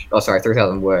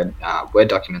 word Word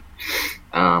document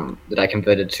that I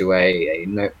converted to a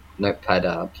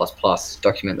Notepad plus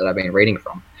document that I've been reading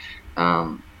from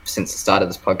since the start of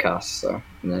this podcast. So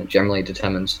it generally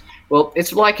determines. Well,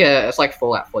 it's like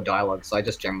Fallout 4 dialogue. So I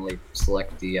just generally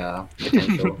select the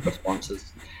potential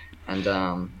responses. And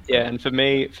and for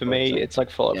me, it's like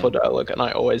Fallout 4 dialogue, and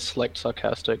I always select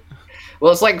sarcastic.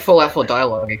 Well, it's like Fallout 4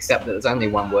 dialogue, except that there's only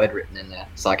one word written in there,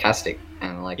 sarcastic,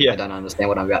 and I don't understand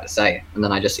what I'm about to say, and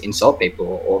then I just insult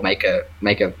people or make a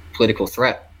political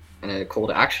threat and a call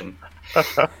to action.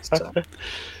 So.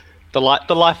 The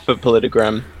life of a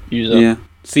politigram user. Yeah.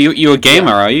 So you're a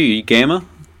gamer, are you? You a gamer?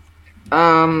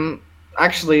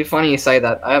 Actually, funny you say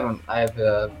that.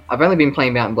 I've only been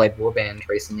playing Mount and Blade Warband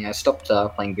recently. I stopped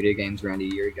playing video games around a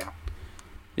year ago.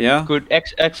 Yeah. Good,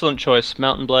 excellent choice.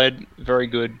 Mount and Blade, very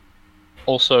good.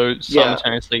 Also,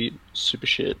 simultaneously super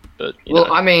shit. But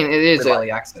I mean, it is early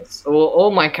access.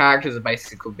 All my characters are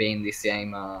basically being the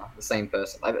same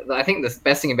person. I think the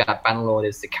best thing about Bannerlord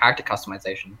is the character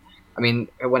customization. I mean,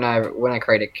 when I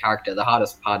create a character, the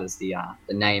hardest part is the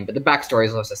name, but the backstory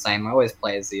is also the same. I always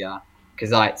play as the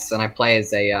Kazites, and I play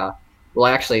as a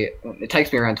actually, it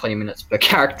takes me around 20 minutes per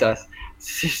character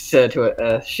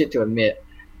to admit,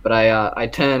 but I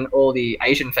turn all the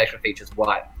Asian facial features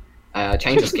white. I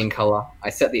change the skin color. I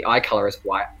set the eye color as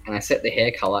white, and I set the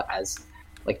hair color as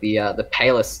like the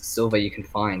palest silver you can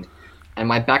find. And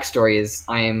my backstory is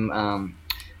I am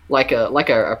like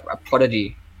a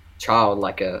prodigy child,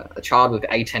 like a child with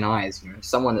A10 eyes,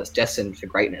 someone that's destined for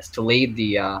greatness, to lead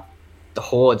the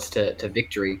hordes to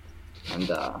victory.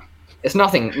 And it's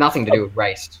nothing to do with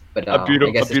race, but a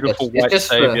beautiful white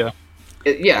savior.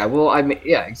 Exactly.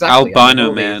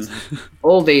 Albino man.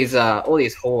 All these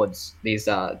hordes, these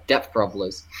depth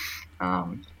grovelers,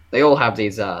 they all have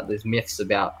these myths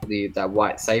about the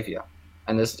white savior,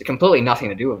 and there's completely nothing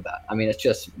to do with that. I mean, it's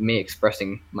just me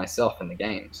expressing myself in the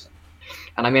games.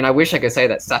 And I mean, I wish I could say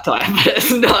that's satire, but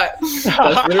it's not.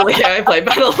 That's literally how I play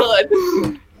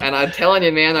Battlelord. And I'm telling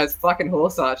you, man, those fucking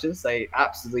horse archers, they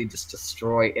absolutely just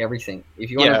destroy everything.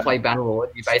 If you want to play Bannerlord,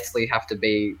 you basically have to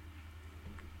be,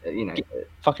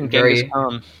 fucking very, Genghis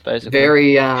Khan, basically.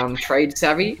 Very trade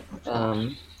savvy,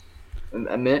 a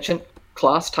merchant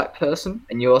class type person,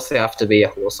 and you also have to be a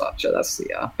horse archer. That's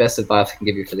the best advice I can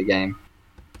give you for the game.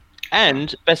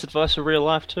 And best advice for real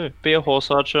life too: be a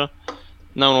horse archer.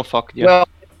 No one will fuck with you. Well,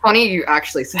 it's funny you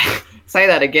actually say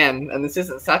that again, and this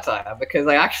isn't satire, because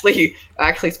I actually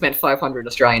spent 500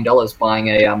 Australian dollars buying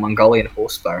a Mongolian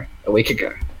horse bow a week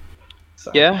ago.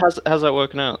 So. Yeah, how's that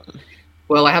working out?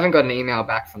 Well, I haven't got an email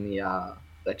back from the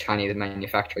Chinese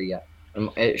manufacturer yet.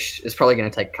 It's probably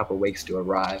going to take a couple of weeks to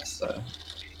arrive, so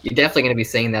you're definitely going to be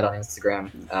seeing that on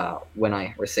Instagram when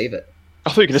I receive it. I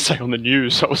thought you were going to say on the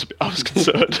news. I was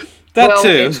concerned. That too.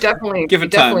 It's definitely Give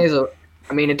it time.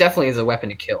 It definitely is a weapon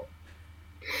to kill.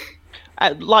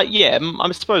 I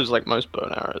suppose like most bow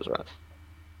and arrows, right?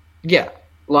 Yeah,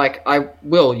 I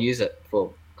will use it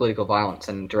for political violence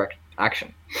and direct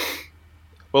action.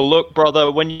 Well, look, brother,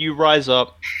 when you rise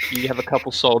up, you have a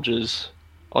couple soldiers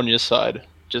on your side.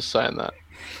 Just saying that.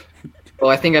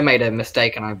 Well, I think I made a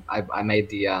mistake, and I made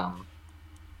the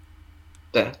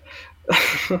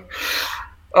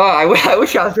Oh, I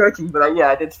wish I was joking, but yeah,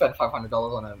 I did spend $500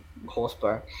 on a horse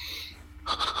bow.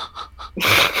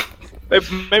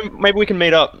 Maybe we can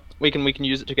meet up. We can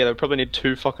use it together. We probably need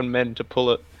 2 fucking men to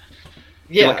pull it.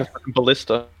 Yeah, Like a fucking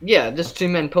ballista. yeah, just 2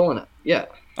 men pulling it. Yeah.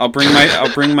 I'll bring my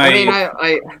I mean,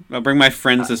 I'll bring my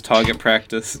friends as target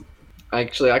practice. I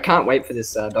can't wait for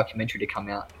this documentary to come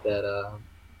out.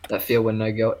 That Field with no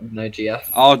GF.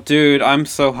 Oh, dude, I'm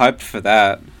so hyped for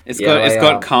that. It's Yeah,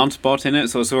 got Kantbot in it,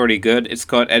 so it's already good. It's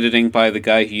got editing by the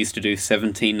guy who used to do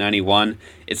 1791.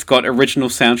 It's got original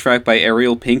soundtrack by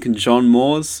Ariel Pink and John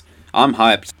Moores. I'm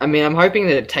hyped. I mean, I'm hoping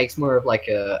that it takes more of like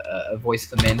a Voice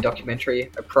for Men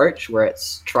documentary approach, where it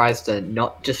tries to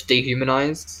not just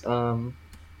dehumanize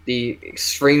the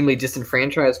extremely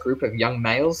disenfranchised group of young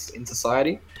males in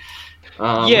society.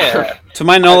 Yeah. To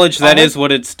my knowledge, that is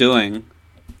what it's doing.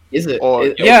 Is it? Or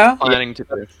yeah. planning to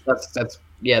do. That's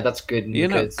good. You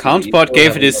know, because Kantbot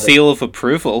gave it his seal of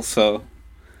approval, so...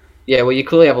 Yeah, well, you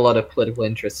clearly have a lot of political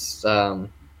interests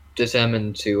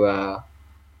determined to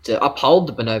uphold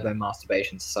the Bonobo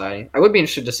Masturbation Society. I would be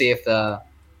interested to see if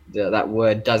that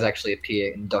word does actually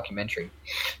appear in the documentary.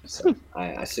 So I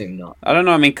assume not. I don't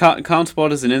know, I mean,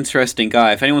 Kantbot is an interesting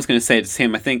guy. If anyone's going to say it's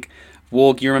him, I think...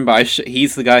 Warg, you remember,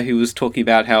 he's the guy who was talking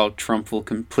about how Trump will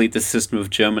complete the system of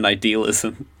German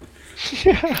idealism.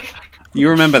 You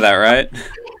remember that, right?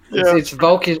 Yeah. It's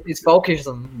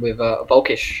Volkism with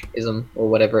Volkishism or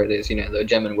whatever it is, the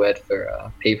German word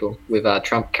for people with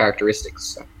Trump characteristics.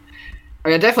 So. I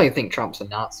mean, I definitely think Trump's a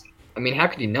Nazi. I mean, how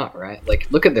could you not, right? Like,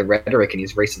 look at the rhetoric in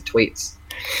his recent tweets.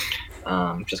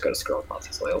 Just got to scroll past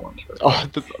his loyal one. Oh,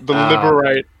 the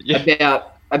liberate. Yeah.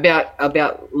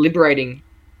 About liberating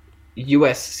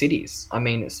US cities. I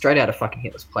mean, straight out of fucking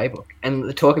Hitler's playbook. And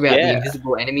the talk about the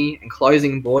invisible enemy and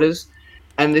closing borders,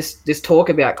 and this talk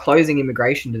about closing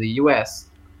immigration to the US.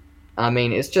 I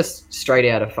mean, it's just straight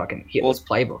out of fucking Hitler's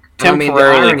playbook.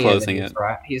 Temporarily closing it,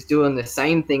 right? He's doing the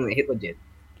same thing that Hitler did,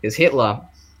 because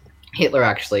Hitler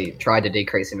actually tried to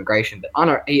decrease immigration,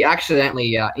 but he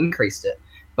accidentally increased it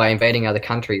by invading other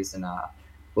countries, and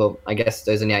I guess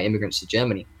those are now immigrants to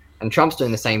Germany. And Trump's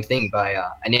doing the same thing by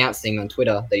announcing on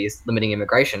Twitter that he's limiting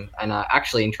immigration and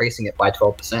actually increasing it by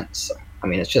 12%. So, I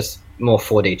mean, it's just more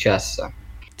 4D chess. So.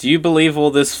 Do you believe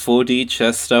all this 4D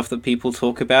chess stuff that people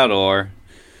talk about, or...?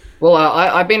 Well,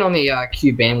 I've been on the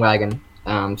Q bandwagon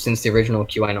since the original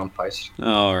QAnon post.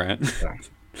 Oh, all right. So.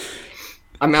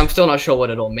 I mean, I'm still not sure what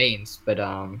it all means, but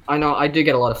I know I do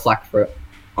get a lot of flack for it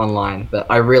online, but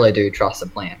I really do trust the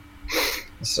plan.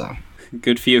 So...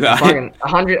 Good for you guys.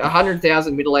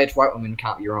 100,000 middle-aged white women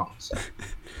can't be wrong. So.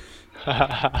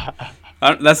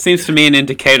 That seems to me an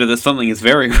indicator that something is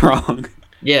very wrong.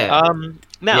 Yeah.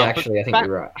 Now, yeah, actually, I think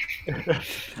you're right.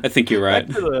 I think you're right.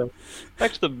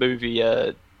 Back to the movie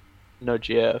No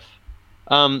GF.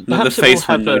 The face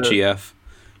from No GF.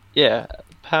 Yeah,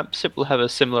 perhaps it will have a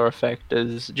similar effect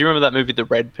as... Do you remember that movie The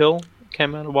Red Pill?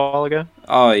 Came out a while ago.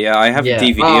 Oh yeah, I have a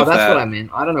DVD of that. Oh, that's what I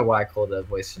meant. I don't know why I called it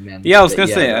Voice of Men. Yeah, I was gonna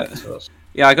say it.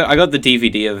 Yeah, I got the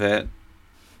DVD of it.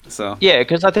 So yeah,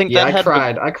 because I think I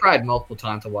cried multiple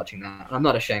times while watching that. I'm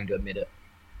not ashamed to admit it.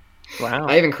 Wow.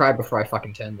 I even cried before I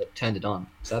fucking turned it on.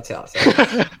 So that's how I say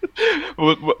it.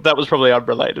 Well, that was probably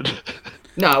unrelated.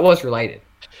 No, it was related.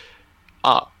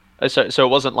 So it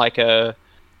wasn't like a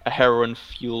heroin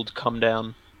fueled come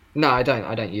down. No, I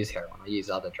don't use heroin. I use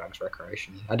other drugs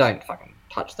recreationally. I don't fucking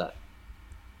touch that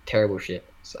terrible shit.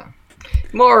 So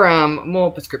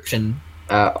more prescription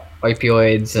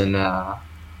opioids and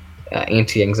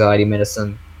anti-anxiety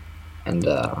medicine, and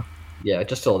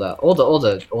just all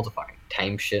the fucking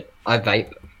tame shit. I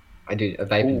vape. I do a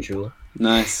vape and jewel.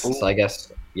 Nice. So I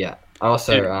guess I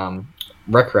also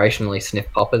recreationally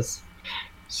sniff poppers.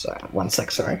 So 1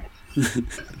 sec, sorry.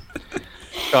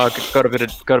 Got a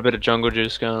bit of jungle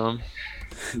juice going on.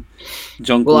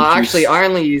 Jungle juice. Actually, I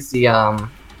only use the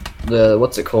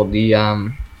what's it called, the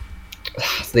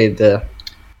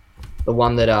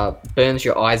one that burns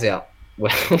your eyes out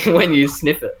when you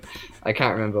sniff it. I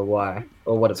can't remember why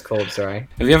or what it's called. Sorry.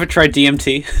 Have you ever tried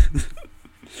DMT?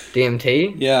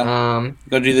 DMT? Yeah.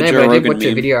 Gotta do the Joe Rogan meme. I did watch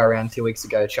a video around 2 weeks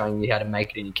ago showing you how to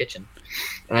make it in your kitchen,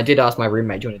 and I did ask my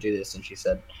roommate, "Do you want to do this?" And she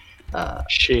said,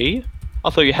 "She." I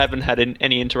thought you haven't had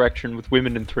any interaction with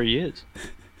women in 3 years.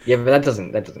 Yeah, but that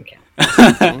doesn't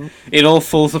count. It all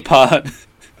falls apart.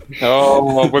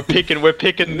 Oh, we're picking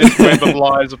this web of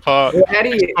lies apart. Well, how do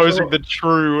you exposing the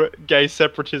true gay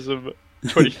separatism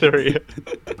 23?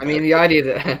 I mean, the idea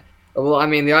that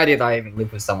I even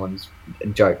live with someone's a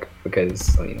joke,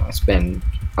 because I spend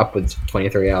upwards of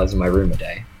 23 hours in my room a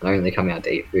day, and I only come out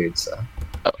to eat food. So,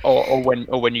 or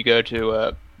when you go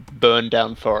to burn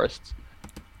down forests.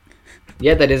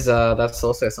 Yeah, that is. That's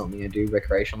also something I do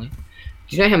recreationally.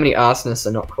 Do you know how many arsonists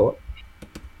are not caught?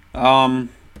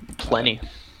 Plenty.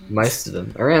 Most of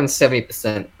them, around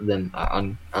 70% of them,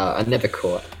 are never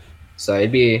caught. So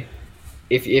it'd be,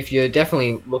 if you're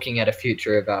definitely looking at a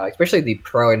future of, especially the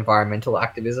pro-environmental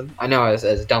activism. I know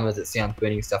as dumb as it sounds,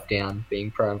 burning stuff down,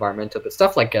 being pro-environmental, but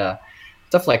stuff like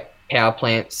power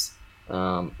plants,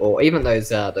 or even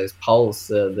those poles,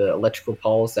 the electrical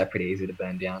poles, they're pretty easy to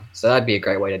burn down. So that'd be a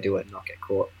great way to do it and not get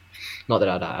caught. Not that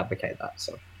I'd advocate that.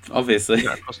 So Obviously.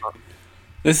 No, of course not.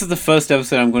 This is the first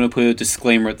episode I'm going to put a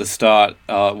disclaimer at the start.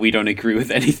 We don't agree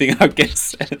with anything our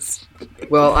guest says.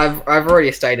 Well, I've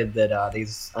already stated that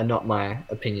these are not my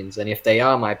opinions, and if they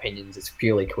are my opinions, it's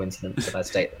purely coincidence that I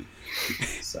state them.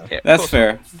 So Yeah, of That's course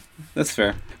fair. That's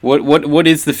fair. What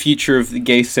is the future of the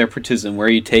gay separatism? Where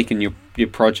are you taking your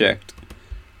project?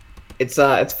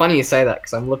 it's funny you say that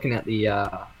because I'm looking at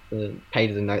the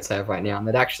pages of notes I have right now, and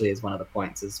that actually is one of the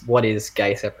points: is what is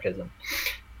gay separatism?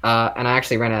 And I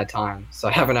actually ran out of time, so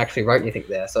I haven't actually wrote anything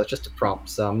there. So it's just a prompt.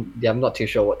 So I'm not too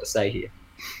sure what to say here.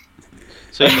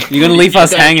 So You're going to leave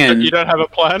us hanging. You don't have a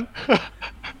plan?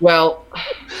 Well,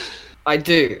 I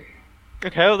do.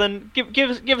 Okay, well then give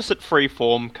us it free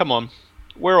form. Come on,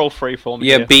 we're all free form.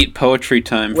 Yeah, here. beat poetry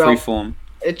time, Well- freeform.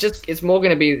 It's more going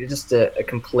to be just a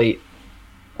complete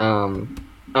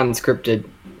unscripted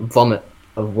vomit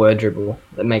of word dribble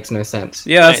that makes no sense.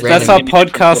 Yeah, that's our Random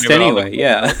podcast individual anyway.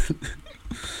 Yeah.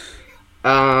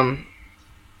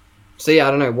 So yeah,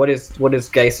 I don't know what is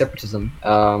gay separatism.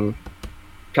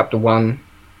 Chapter 1,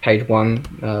 page 1.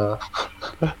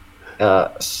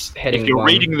 Heading If you're 1.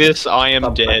 reading this, I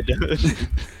am dead.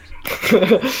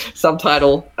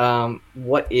 Subtitle: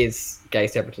 what is gay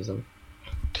separatism?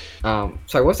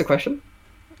 Sorry, what's the question?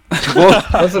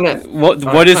 Wasn't it? What is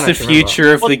trying the to remember.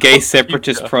 future of the Gay What's the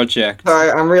Separatist future? Project? Sorry,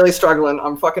 I'm really struggling.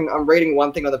 I'm reading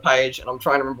one thing on the page, and I'm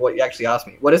trying to remember what you actually asked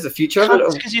me. What is the future of it?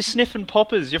 It's because you're sniffing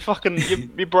poppers. You're fucking.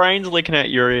 Your brain's leaking out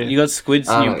your ear. You got squids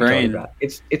in I your don't know what you're brain. talking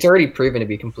about. It's already proven to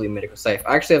be completely medical safe.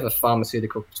 I actually have a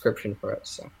pharmaceutical prescription for it.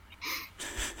 So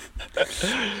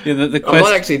Yeah, the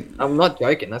question. I'm not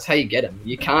joking. That's how you get them.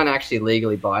 You can't actually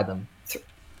legally buy them.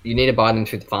 You need to buy them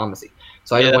through the pharmacy.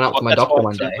 So I just went up to my doctor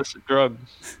one day. It's a drug.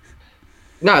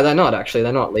 No, they're not actually.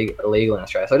 They're not illegal in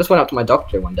Australia. So I just went up to my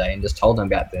doctor one day and just told them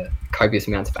about the copious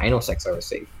amounts of anal sex I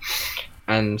received.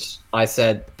 And I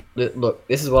said, look,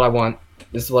 this is what I want.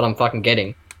 This is what I'm fucking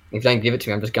getting. If you don't give it to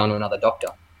me, I'm just going to another doctor.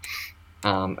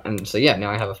 And so yeah, now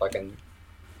I have a fucking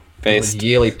Based.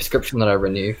 yearly prescription that I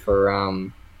renew for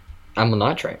amyl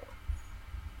nitrate.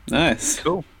 Nice.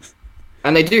 Cool.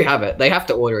 And they do have it. They have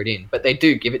to order it in, but they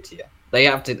do give it to you. They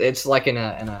have to. It's like in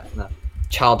a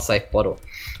child-safe bottle.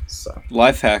 So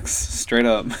Life hacks, straight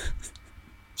up.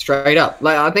 straight up,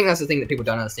 like I think that's the thing that people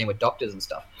don't understand with doctors and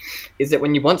stuff, is that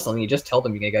when you want something, you just tell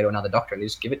them you're gonna go to another doctor and they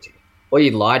just give it to you, or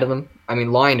you lie to them. I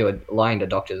mean, lying to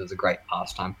doctors is a great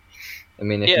pastime. I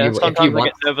mean, if Sometimes you I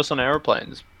want, get nervous on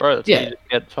airplanes, bro. That's Yeah. how you just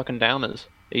get fucking downers.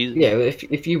 Easy. yeah,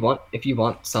 if you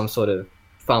want some sort of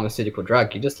pharmaceutical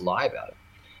drug, you just lie about it.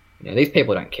 You know, these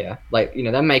people don't care. Like, you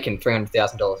know, they're making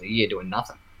 $300,000 a year doing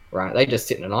nothing, right? They just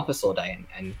sit in an office all day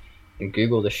and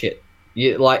Google the shit.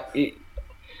 You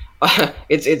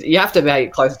it's you have to pay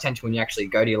close attention when you actually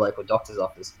go to your local doctor's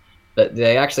office. But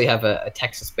they actually have a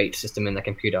text-to-speech system in the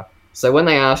computer. So when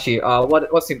they ask you,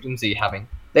 what symptoms are you having?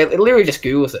 It literally just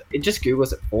Googles it. It just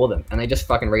Googles it for them, and they just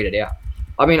fucking read it out.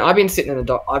 I mean, I've been sitting in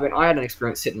I had an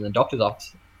experience sitting in the doctor's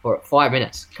office for 5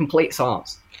 minutes, complete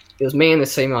silence. It was me and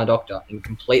this female doctor in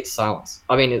complete silence.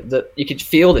 I mean, you could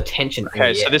feel the tension. in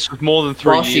Okay, the so air this was more than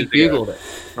 3 while years she ago. Googled it.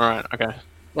 Alright, okay.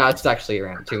 No, it's actually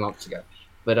around 2 months ago.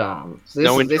 But so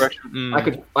No this, interaction.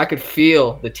 Mm. I could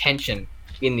feel the tension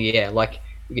in the air, like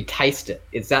you could taste it.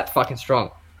 It's that fucking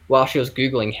strong. While she was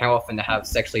googling how often to have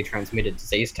sexually transmitted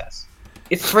disease tests.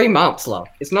 It's 3 months, love.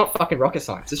 It's not fucking rocket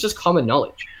science. It's just common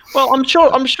knowledge. Well, I'm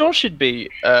sure she'd be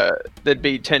there'd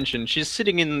be tension. She's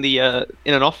sitting in the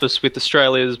in an office with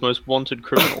Australia's most wanted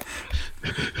criminal.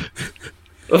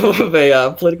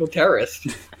 The political terrorist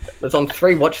that's on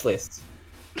 3 watch lists.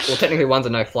 Well, technically one's a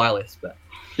no-fly list, but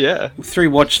Yeah. 3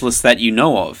 watch lists that you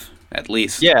know of, at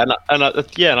least. Yeah, and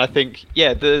I think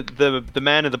the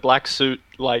man in the black suit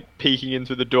like peeking in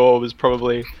through the door was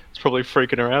probably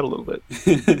freaking her out a little bit.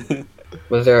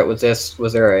 was there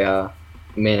a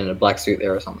man in a black suit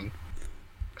there or something?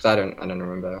 Because I don't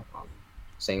remember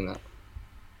seeing that.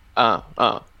 Oh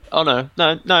no,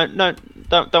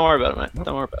 don't worry about it, mate.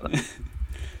 Don't worry about it.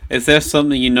 Is there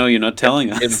something you know you're not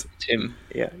telling us? Tim.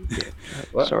 Yeah.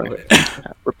 What? Sorry.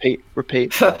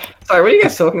 Repeat. Sorry, what are you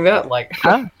guys talking about? Like,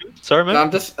 Sorry, mate. no,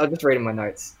 I'm just reading my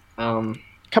notes.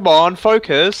 Come on,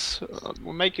 focus.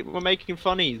 We're making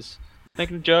funnies,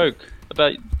 making a joke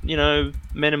about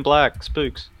Men in Black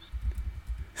spooks.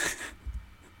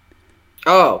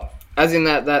 Oh, as in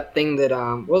that thing that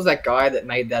what was that guy that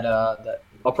made that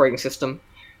operating system?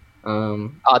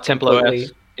 Temple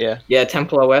OS. Yeah. Yeah,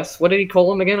 Temple OS. What did he call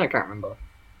them again? I can't remember.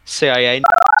 CIA.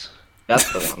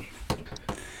 That's the one.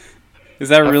 Is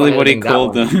that really what he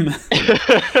called them?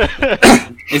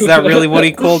 Is that really what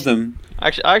he called them?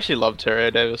 I actually love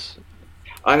Terry Davis.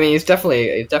 I mean, he's definitely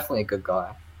a good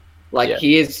guy. Like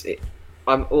he is.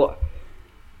 Are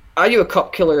you a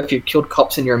cop killer if you killed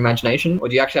cops in your imagination, or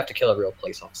do you actually have to kill a real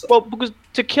police officer? Well, because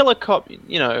to kill a cop,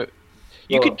 you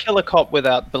could kill a cop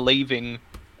without believing,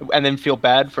 and then feel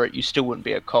bad for it. You still wouldn't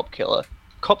be a cop killer.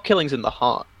 Cop killing's in the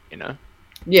heart,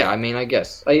 Yeah, I mean, I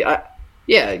guess.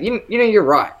 Yeah, you're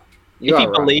right. If he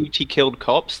believed he killed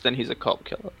cops, then he's a cop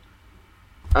killer.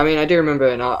 I mean, I do remember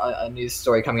a news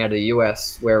story coming out of the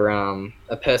US where a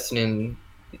person in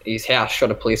his house shot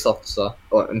a police officer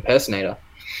or impersonator,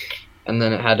 and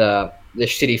then it had this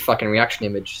shitty fucking reaction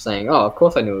image saying, "Oh, of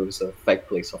course I knew it was a fake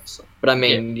police officer." But I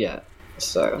mean,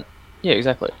 so yeah,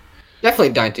 exactly.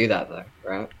 Definitely don't do that though,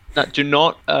 right? No, do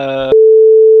not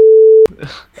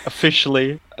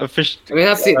officially. I mean,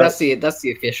 that's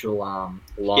the official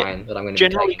line that I'm going to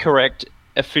generally correct.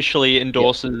 Officially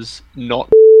endorses not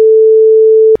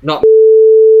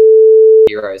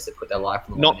heroes that put their life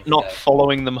on the line. Not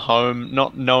following them home,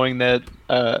 not knowing their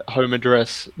home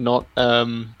address, not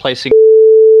placing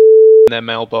in their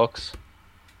mailbox.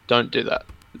 Don't do that.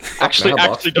 Actually,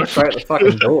 don't throw it at the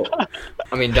fucking door.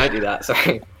 I mean, don't do that.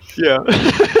 Sorry. Yeah.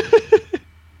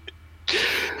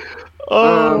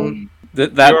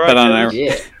 But I don't know.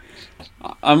 Yeah.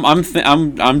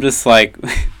 I'm just like.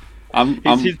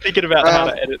 He's thinking about how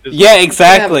to edit this. Yeah,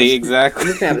 exactly. I'm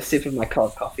just gonna have a sip of my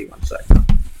cold coffee. 1 sec.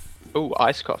 Oh,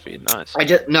 iced coffee, nice.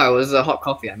 It was a hot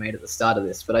coffee I made at the start of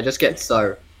this, but I just get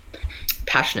so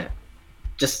passionate,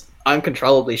 just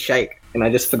uncontrollably shake, and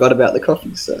I just forgot about the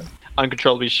coffee. So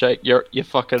uncontrollably shake, your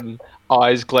fucking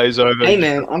eyes glaze over. Hey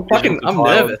man, I'm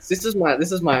nervous. This is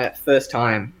my first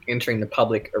time entering the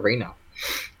public arena,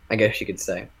 I guess you could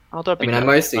say. Oh, don't be I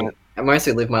mostly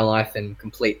live my life in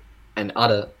complete and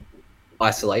utter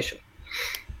isolation.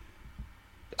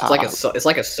 It's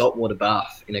like a saltwater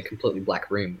bath in a completely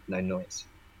black room with no noise.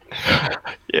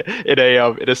 Yeah,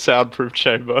 in a soundproof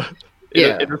chamber.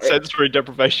 In a sensory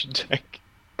deprivation tank.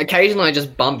 Occasionally, I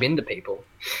just bump into people,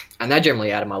 and they're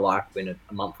generally out of my life within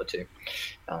a month or two.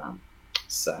 But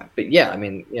yeah, I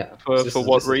mean, yeah. For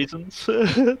what reasons?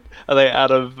 Are they out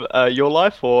of your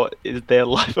life, or is their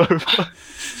life over?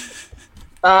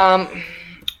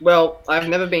 Well, I've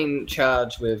never been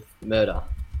charged with murder.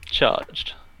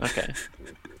 Charged. Okay.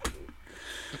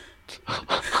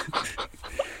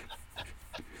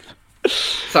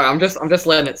 Sorry, I'm just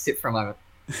letting it sit for a moment.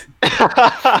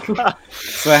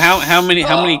 So how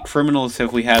many criminals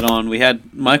have we had on? We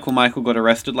had Michael got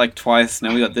arrested like twice.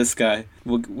 Now we got this guy.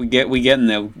 We getting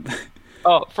there.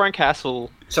 Oh, Frank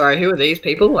Hassel. Sorry, who are these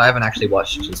people? I haven't actually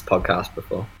watched this podcast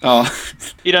before. Oh,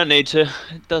 you don't need to.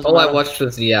 It doesn't. All matter. I watched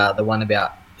was the one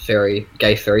about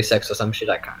gay furry sex or some shit.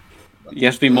 I can't. You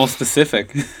have to be more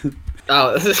specific.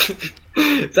 Oh,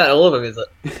 is that all of them? Is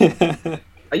it?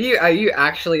 Are you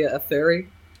actually a furry,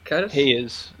 Curtis? He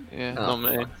is. Yeah, not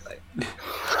me.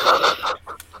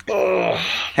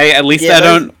 Hey, at least I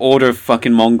don't order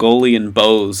fucking Mongolian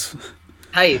bows.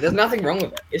 Hey, there's nothing wrong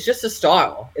with it. It's just a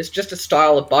style. It's just a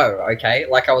style of bow, okay?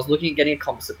 Like, I was looking at getting a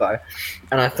composite bow,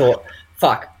 and I thought,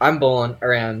 fuck, I'm born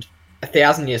around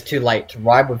 1,000 years too late to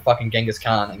ride with fucking Genghis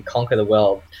Khan and conquer the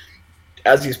world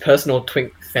as his personal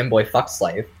twink femboy fuck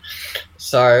slave.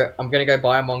 So I'm gonna go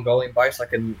buy a Mongolian bow so I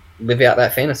can live out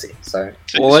that fantasy. So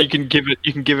you can give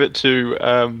it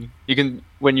to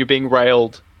when you're being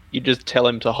railed, you just tell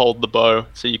him to hold the bow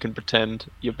so you can pretend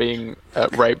you're being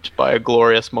raped by a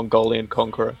glorious Mongolian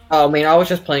conqueror. Oh, I mean, I was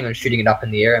just planning on shooting it up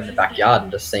in the air in the backyard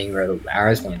and just seeing where the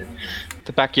arrows landed.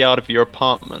 The backyard of your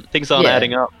apartment. Things aren't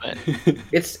adding up, man.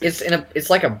 It's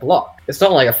like a block. It's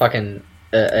not like a fucking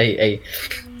a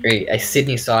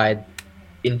Sydney side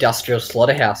industrial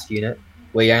slaughterhouse unit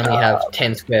where you only have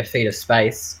 10 square feet of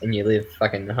space and you live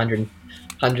fucking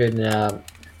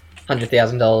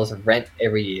 $100,000 of rent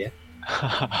every year.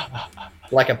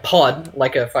 Like a pod,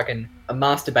 like a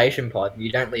masturbation pod.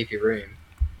 You don't leave your room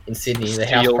in Sydney. The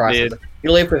house prices.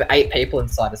 You live with 8 people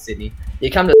inside of Sydney. You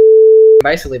come to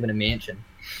basically live in a mansion.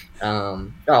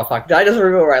 Oh fuck! Did I just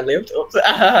remember where I lived? Oops.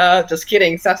 Just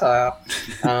kidding, satire.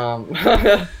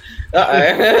 Uh-oh.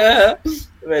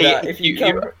 But, if you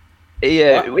come,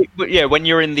 Yeah, when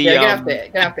you're in the Yeah, gonna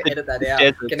have to edit that out.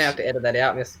 desert. Gonna have to edit that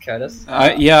out, Mr. Curtis.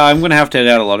 Yeah, I'm gonna have to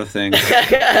edit out a lot of things.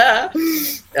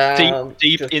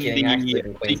 deep just in kidding, I actually live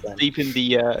in the Queensland. deep in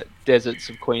the deserts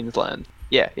of Queensland.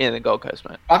 Yeah, in the Gold Coast,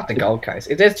 mate. Fuck the Gold Coast.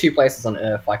 If there's two places on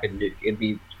Earth I could nuke, it'd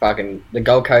be fucking the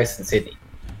Gold Coast and Sydney.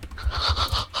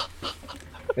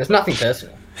 There's nothing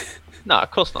personal. No,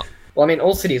 of course not. Well, I mean,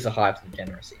 all cities are hives of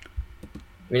degeneracy.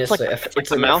 I mean, it's like- an it's like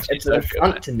the mountains, it's an don't you,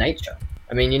 affront mate? to nature.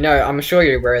 I mean, you know, I'm sure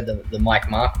you're aware of the Mike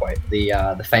Ma quote,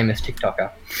 the famous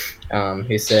TikToker,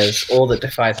 who says, "All that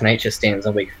defies nature stands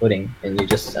on weak footing," and you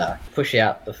just push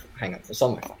out the. Hang on, for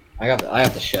some. I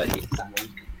have the shirt here.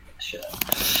 Shirt.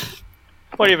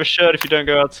 Why do you have a shirt if you don't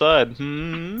go outside?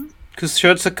 Because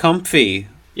shirts are comfy.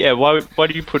 Yeah, why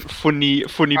do you put funny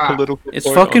political? It's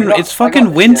point fucking on it? it's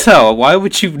fucking winter. Why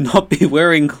would you not be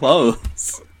wearing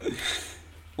clothes?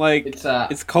 Like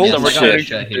it's cold yeah, and I got a shit.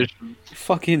 shirt here.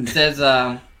 Fucking. It says,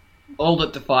 "All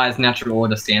that defies natural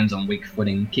order stands on weak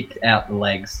footing. Kick out the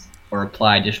legs or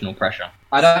apply additional pressure."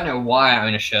 I don't know why I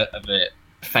own a shirt of a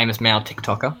famous male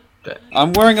TikToker, but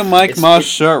I'm wearing a Mike It's- Ma it's-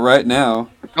 shirt right now.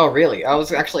 oh really? I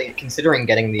was actually considering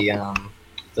getting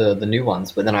the new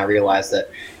ones, but then I realized that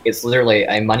it's literally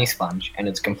a money sponge and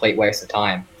it's a complete waste of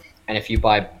time. And if you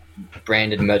buy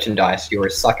branded merchandise, you're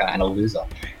a sucker and a loser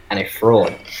and a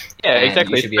fraud. Yeah, and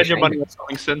exactly. you should be Spend your ashamed money of on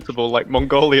something sensible like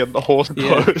Mongolian, the horse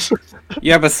Yeah. clothes.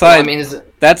 Yeah, Well, besides I mean,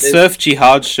 that there's- surf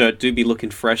jihad shirt do be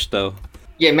looking fresh though.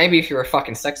 yeah, maybe if you're a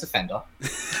fucking sex offender.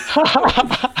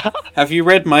 Have you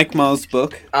read Mike Ma's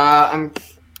book? I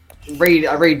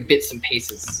read bits and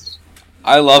pieces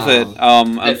I love it.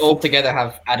 that all together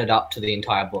have added up to the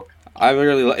entire book. I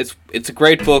really it's a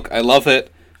great book. I love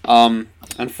it.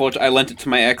 Unfortunately, I lent it to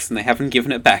my ex and they haven't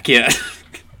given it back yet.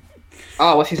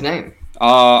 Oh, what's his name?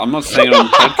 I'm not saying it on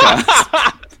the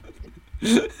podcast.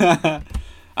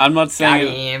 I'm not saying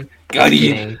it. him. Got him.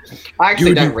 Kidding. I actually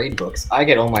You- don't read books. I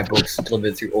get all my books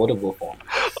delivered through Audible form.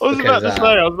 I was Because,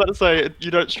 about to say,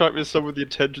 you don't strike me as someone with the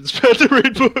intentions to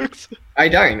read books. I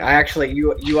don't. I actually,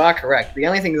 you are correct. The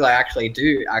only things I actually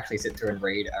do sit through and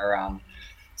read are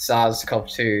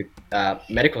SARS-CoV-2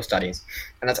 medical studies,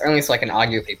 and that's only so I can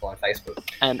argue with people on Facebook.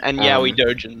 And yaoi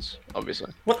dojins,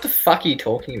 obviously. What the fuck are you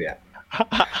talking about?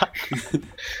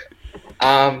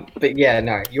 But yeah,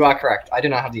 no, you are correct. I do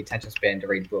not have the attention span to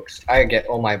read books. I get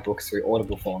all my books through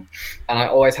Audible form, and I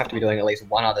always have to be doing at least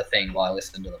one other thing while I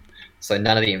listen to them, so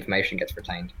none of the information gets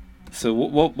retained. So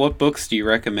what books do you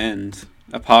recommend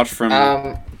apart from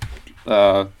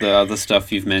the other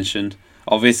stuff you've mentioned?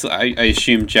 Obviously, I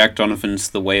assume Jack Donovan's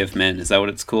The Way of Men. Is that what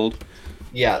it's called?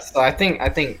 Yeah, so I think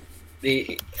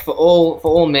the for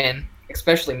all men,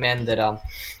 especially men that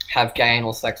have gay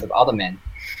anal sex with other men,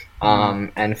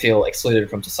 and feel excluded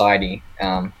from society,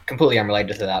 completely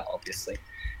unrelated to that, obviously,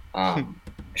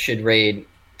 should read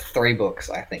 3 books.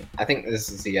 I think this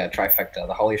is the trifecta,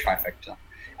 the holy trifecta.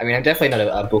 I mean, I'm definitely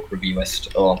not a book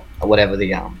reviewist or whatever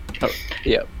the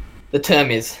the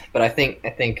term is, but I think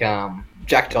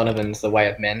Jack Donovan's The Way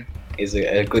of Men is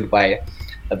a good way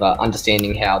of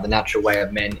understanding how the natural way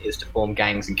of men is to form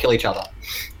gangs and kill each other.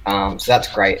 So that's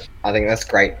great. I think that's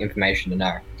great information to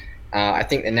know. I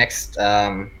think the next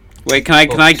Wait, can I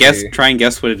book guess? to- Try and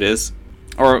guess what it is,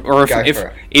 or Go if for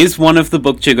it. is one of the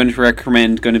books you're going to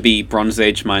recommend going to be Bronze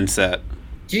Age Mindset?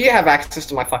 Do you have access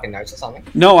to my fucking notes or something?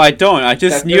 No, I don't. I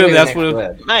just knew literally the that's next what.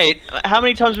 word. Mate, how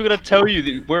many times are we gonna tell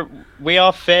you that we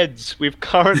are feds? We're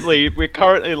currently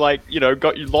like, you know,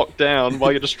 got you locked down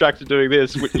while you're distracted doing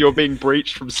this. You're being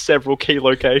breached from several key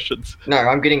locations. No,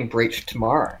 I'm getting breached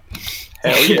tomorrow.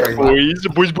 Hell Thank you yeah, very much.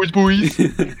 boys.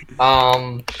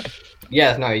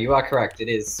 Yeah, no, you are correct. It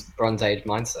is Bronze Age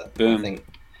Mindset. Boom. I think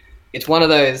it's one of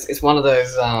those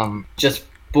just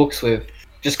books with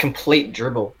just complete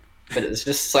dribble, but it's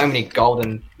just so many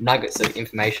golden nuggets of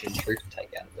information and truth to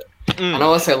take out of it. And I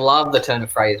also love the turn of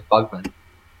phrase bugman.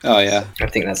 Oh yeah. I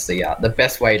think that's the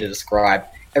best way to describe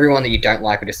everyone that you don't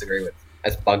like or disagree with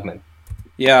as bugman,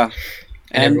 Yeah.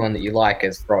 and everyone that you like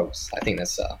as frogs. I think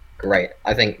that's great.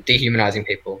 I think dehumanizing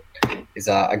people is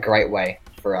a great way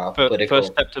for political.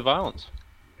 First step to violence.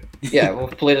 Yeah, well,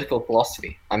 political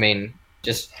philosophy. I mean,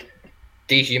 just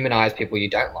dehumanize people you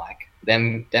don't like.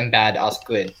 Them bad, us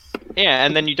good. Yeah,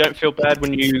 and then you don't feel bad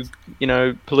when you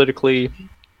politically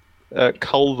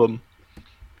cull them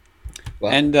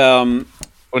Well, And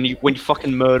when you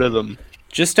fucking murder them.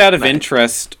 just out of Mate.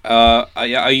 interest,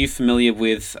 are you familiar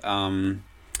with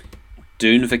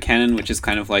Dune Canon, which is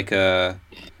kind of like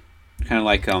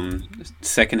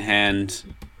secondhand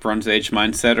Bronze Age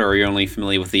mindset, or are you only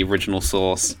familiar with the original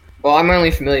source? well, I'm only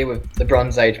familiar with the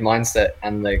Bronze Age mindset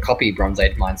and the copy Bronze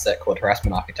Age mindset called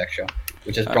harassment architecture.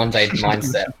 which is Bronze Age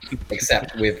mindset,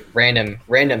 except with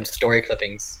random story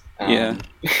clippings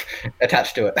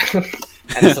attached to it,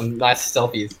 and some nice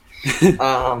selfies.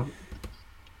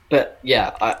 But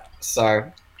yeah,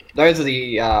 so those are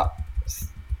the.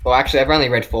 Well, actually, I've only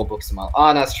read 4 books in my. Oh,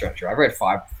 no, that's true. I've read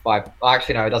five. Well,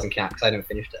 actually, no, it doesn't count because I didn't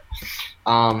finish it.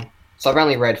 So I've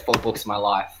only read 4 books in my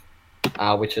life,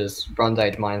 which is Bronze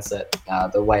Age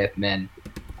Mindset, The Way of Men,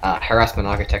 Harassment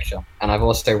Architecture, and I've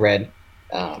also read.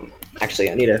 Actually,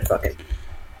 I need to fucking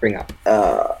bring up.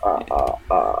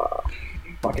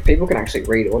 Like if people can actually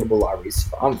read Audible libraries,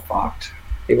 I'm fucked.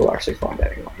 People are actually find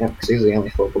out who I am because these are the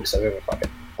only 4 books I've ever fucking.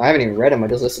 I haven't even read them. I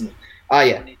just listened to them. Oh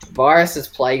yeah, Viruses,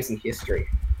 Plagues, and History.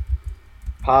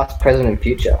 Past, Present, and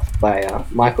Future by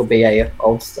Michael B.A.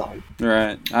 Oldstein.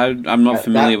 Right. I'm not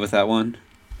familiar with that one.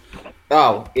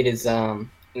 Oh, it is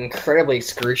incredibly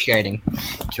excruciating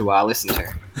to listen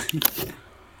to.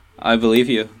 I believe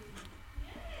you.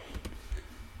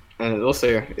 And it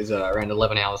also is around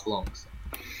 11 hours long.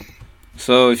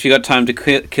 So if you got time to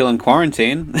kill in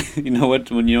quarantine, you know what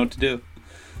to do.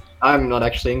 I'm not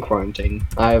actually in quarantine.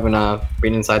 I haven't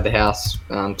been inside the house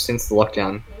since the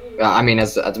lockdown. I mean,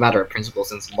 as a matter of principle,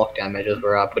 since the lockdown measures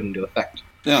were put into effect.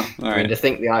 Yeah, all right. I mean, to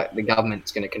think the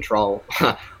government's going to control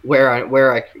where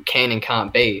I can and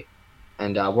can't be,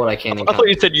 and what I can and can't. I thought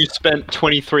you said you spent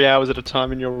 23 hours at a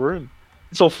time in your room.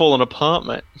 It's all falling apart,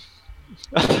 mate.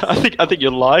 I think you're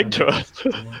lying to us.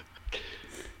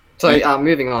 So,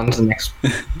 moving on to the next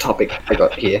topic I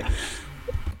got here.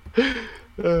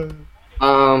 The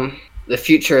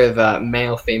future of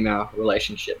male-female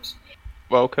relationships.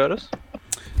 Well, Curtis?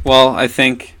 Well, I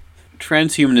think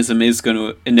transhumanism is going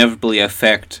to inevitably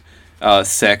affect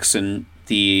sex and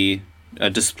the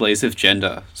displays of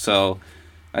gender. So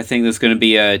I think there's going to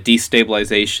be a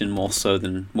destabilization more so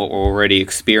than what we're already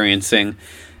experiencing.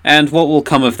 And what will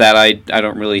come of that, I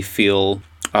don't really feel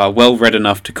well-read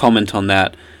enough to comment on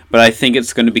that. But I think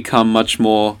it's going to become much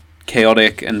more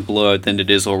chaotic and blurred than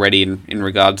it is already in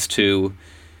regards to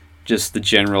just the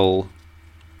general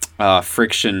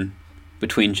friction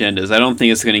between genders. I don't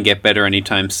think it's going to get better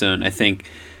anytime soon. I think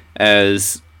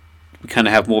as we kind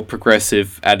of have more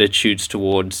progressive attitudes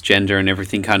towards gender and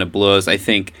everything kind of blurs, I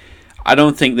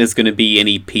don't think there's going to be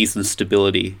any peace and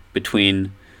stability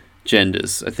between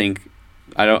genders.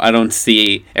 I don't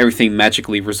see everything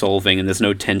magically resolving and there's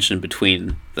no tension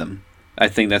between them. I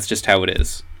think that's just how it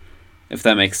is, if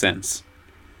that makes sense.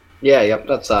 Yeah, yep,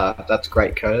 that's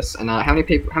great, Curtis. And how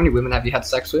many women have you had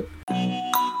sex with?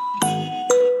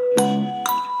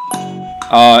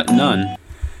 None.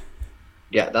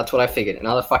 Yeah, that's what I figured.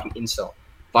 Another fucking incel.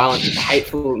 Violent,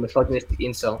 hateful, misogynistic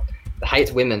incel that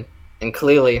hates women, and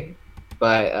clearly,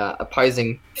 by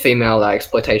opposing female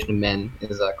exploitation of men,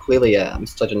 is clearly a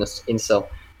misogynist incel.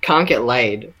 Can't get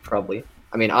laid, probably.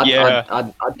 I mean, I'd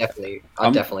definitely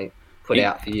put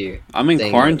out for you. I'm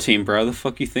in quarantine, bro. The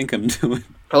fuck you think I'm doing?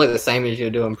 Probably the same as you're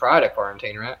doing prior to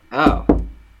quarantine, right? Oh,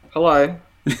 hello.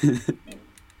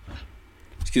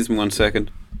 Excuse me 1 second.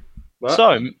 What?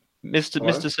 So,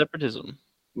 Mr. Separatism.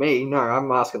 Me? No,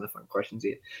 I'm asking the fun questions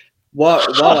here.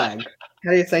 Walag.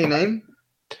 How do you say your name?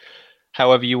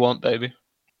 However you want, baby.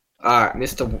 Alright,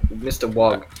 Mr.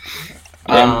 Wog.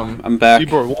 I'm back. Hey,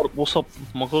 bro, what's up,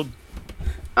 my god?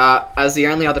 As the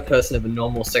only other person of a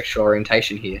normal sexual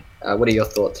orientation here, what are your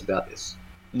thoughts about this?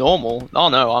 Normal? Oh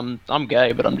no, I'm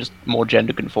gay, but I'm just more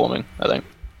gender conforming, I think.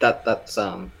 That's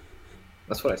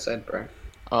what I said, bro.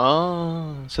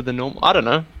 Oh, so the normal. I don't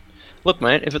know. Look,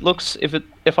 mate,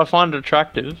 if I find it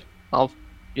attractive, I'll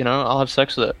have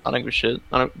sex with it. I don't give a shit.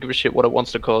 I don't give a shit what it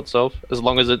wants to call itself, as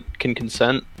long as it can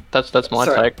consent. That's my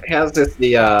take. How's this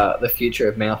the future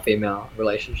of male-female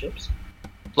relationships?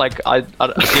 Like I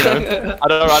don't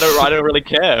really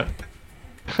care.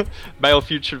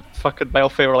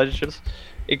 Male-female relationships.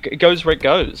 It goes where it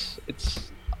goes.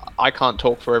 I can't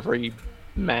talk for every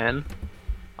man.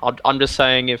 I'm just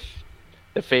saying if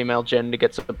the female gender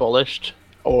gets abolished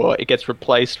or it gets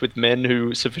replaced with men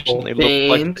who sufficiently look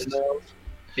like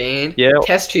females. Yeah.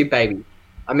 Test tube baby.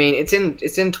 I mean, it's in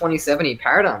 2070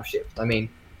 paradigm shift. I mean,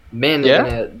 men are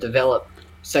going to develop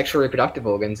sexual reproductive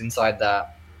organs inside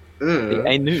that. The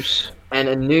anus. And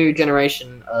a new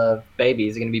generation of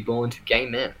babies are going to be born to gay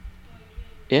men.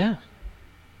 Yeah.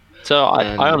 So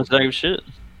I honestly don't give a shit.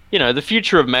 You know, the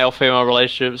future of male-female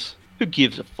relationships, who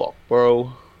gives a fuck,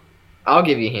 bro? I'll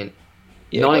give you a hint.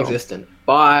 Yeah, non-existent.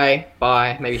 Bye,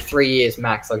 maybe 3 years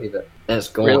max. I'll give it. And it's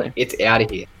gone. Really? It's out of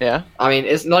here. Yeah. I mean,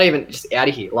 it's not even just out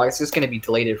of here. Like, it's just going to be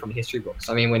deleted from history books.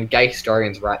 I mean, when gay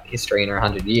historians write history in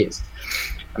 100 years,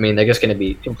 I mean, they're just going to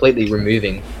be completely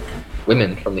removing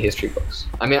women from the history books.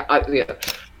 I mean,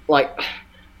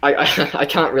 I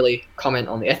can't really comment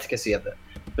on the efficacy of it,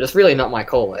 but it's really not my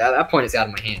call. At that point, it's out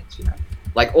of my hands.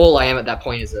 Like all I am at that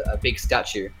point is a big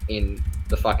statue in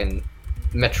the fucking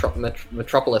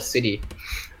metropolis city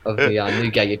of the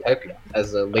new gay utopia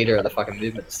as the leader of the fucking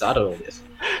movement that started all this.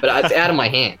 But it's out of my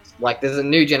hands. Like there's a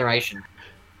new generation.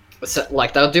 So,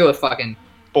 like they'll do a fucking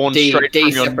Born straight from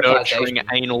your de-separatization. nurturing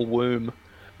anal womb.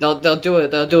 They'll do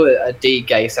a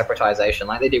de-gay separatization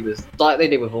like they did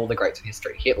with all the greats in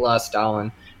history. Hitler,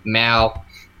 Stalin, Mao.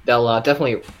 They'll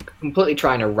definitely completely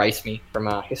try and erase me from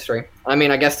history. I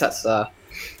mean, I guess that's a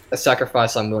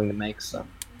sacrifice I'm willing to make. So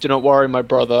Do not worry, my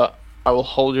brother. I will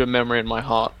hold your memory in my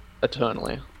heart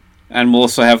eternally. And we'll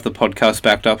also have the podcast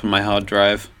backed up on my hard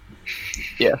drive.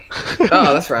 Yeah.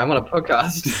 oh, that's right. I'm on a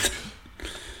podcast.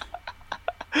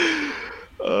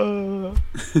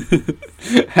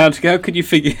 How could you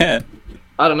forget?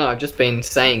 I don't know. I've just been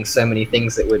saying so many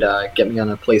things that would get me on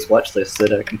a police watch list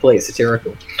that are completely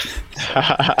satirical.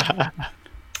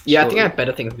 Yeah, I think I have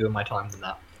better things to do with my time than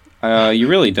that. You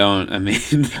really don't. I mean,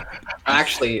 I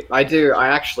do.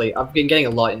 I've been getting a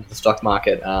lot into the stock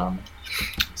market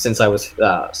since I was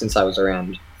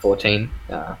around 14.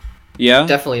 yeah.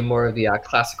 Definitely more of the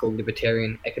classical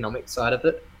libertarian economic side of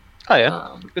it. Oh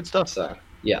yeah, good stuff. So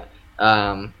yeah.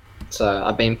 So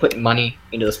I've been putting money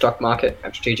into the stock market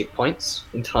at strategic points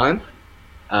in time,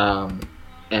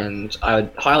 and I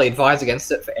would highly advise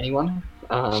against it for anyone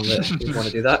that would want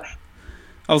to do that.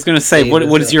 I was going to say,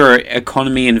 what is your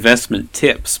economy investment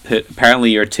tips? But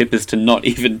apparently your tip is to not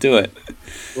even do it.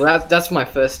 Well, that's my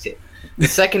first tip. The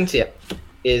second tip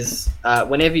is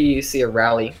whenever you see a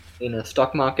rally in a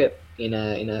stock market, in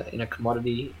a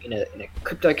commodity, in a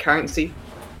cryptocurrency,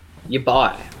 you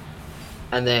buy,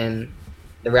 and then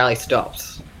the rally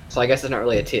stops. So I guess it's not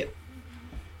really a tip.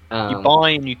 You buy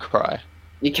and you cry.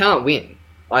 You can't win.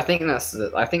 I think that's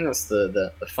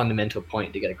the fundamental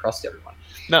point to get across to everyone.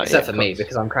 No, Except for me,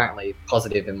 because I'm currently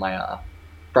positive in my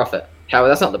profit. However,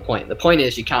 that's not the point. The point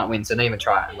is you can't win, so don't even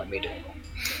try it and let me do it.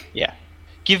 Yeah.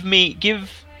 Give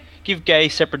gay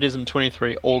separatism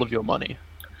 23 all of your money.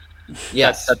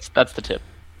 Yes. That's the tip.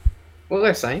 What are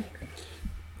they saying?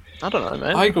 I don't know,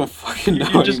 man. I don't fucking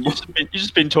know. You've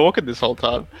just been talking this whole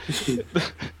time.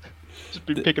 Just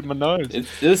been picking my nose.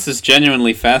 This is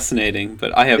genuinely fascinating,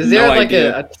 but I have Is there no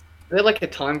idea. Is there like a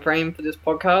time frame for this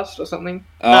podcast or something?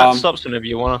 Nah, it stops whenever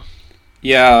you wanna.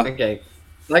 Yeah. Okay.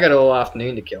 I got all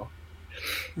afternoon to kill.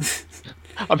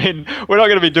 I mean, we're not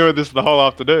going to be doing this the whole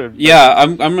afternoon. Yeah,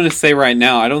 I'm going to say right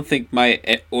now, I don't think my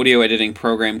audio editing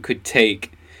program could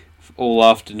take all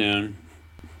afternoon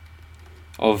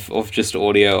of just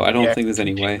audio. I don't think there's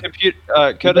any way.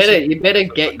 You better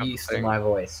get used to my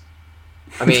voice.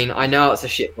 I mean, I know it's a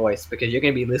shit voice because you're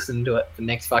going to be listening to it for the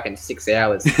next fucking 6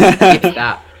 hours. If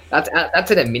that.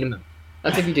 That's at a minimum.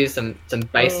 That's if you do some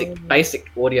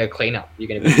basic audio cleanup. You're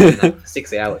going to be doing that for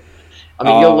 6 hours. I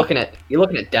mean, you're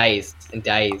looking at days and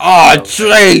days. Oh,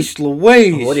 jeez,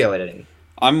 Louise! Audio editing.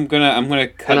 I'm gonna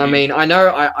cut. And I mean, I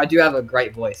know I do have a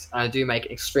great voice. I do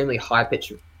make extremely high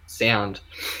pitched sound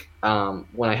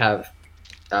when I have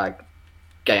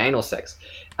gay anal sex.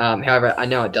 However, I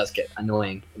know it does get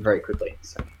annoying very quickly.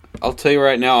 So. I'll tell you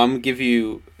right now. I'm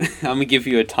gonna give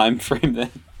you a time frame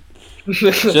then.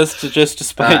 just to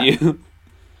spite you.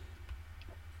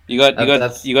 You got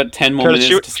 10 more minutes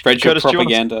to spread your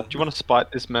propaganda. Do you want to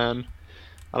spite this man?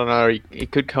 I don't know. He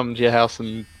could come to your house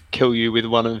and kill you with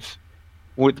one of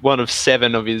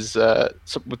 7 of his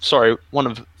one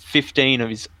of 15 of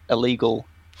his illegal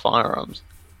firearms,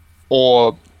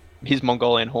 or his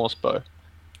Mongolian horsebow.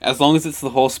 As long as it's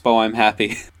the horsebow, I'm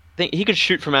happy. He could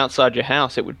shoot from outside your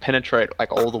house. It would penetrate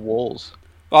like all the walls.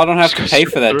 Well, I don't have to pay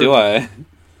for that, do I?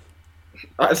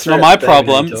 It's not my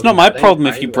problem. It's not my problem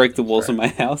if you break the walls of my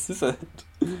house, is it?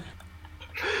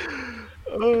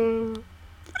 Alright,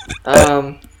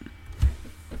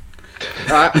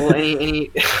 well,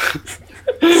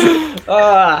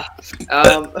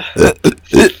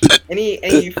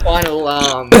 any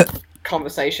final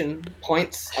conversation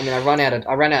points? I mean, I ran out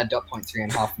of dot points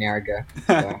 3.5 an hour ago.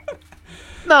 So.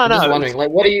 No. I'm just wondering,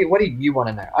 like, what do you want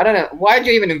to know? I don't know. Why did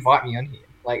you even invite me on here?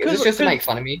 Like, is this just to make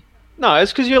fun of me? No,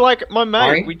 it's because you're like my mate.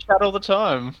 Sorry? We chat all the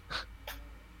time.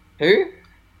 Who?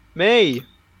 Me.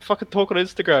 Fucking talk on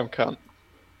Instagram, cunt.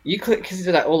 You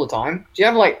consider that all the time? Do you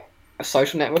have like a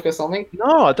social network or something?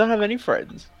 No, I don't have any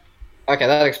friends. Okay,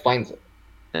 that explains it.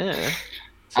 Yeah.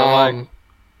 So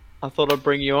I thought I'd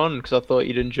bring you on because I thought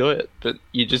you'd enjoy it, but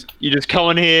you just come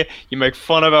on here, you make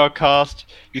fun of our cast,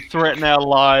 you threaten our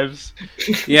lives.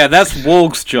 Yeah, that's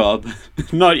Walg's job,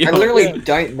 not yours. I literally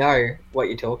don't know what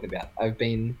you're talking about. I've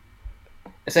been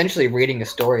essentially reading a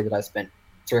story that I spent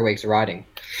 3 weeks writing.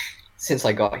 since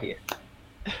I got here.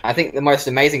 I think the most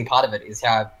amazing part of it is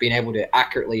how I've been able to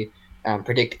accurately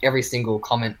predict every single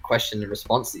comment, question, and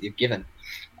response that you've given.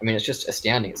 I mean, it's just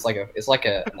astounding. It's like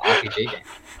an RPG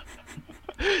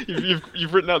game.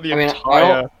 You've written out the I mean,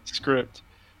 entire script.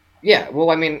 Yeah,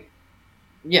 well, I mean,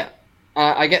 yeah.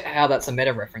 I get how that's a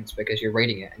meta reference because you're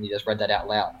reading it and you just read that out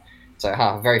loud.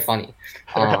 So, very funny.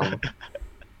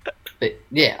 But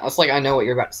yeah, it's like I know what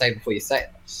you're about to say before you say it.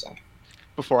 So.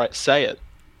 Before I say it.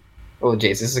 Oh,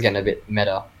 geez, this is getting a bit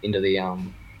meta into the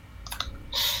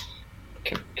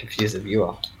confuse the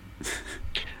viewer.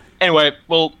 Anyway,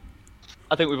 well,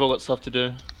 I think we've all got stuff to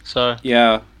do. So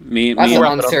Yeah, that's an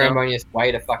wrap it up unceremonious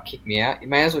way to kick me out. You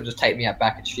may as well just take me out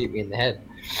back and shoot me in the head.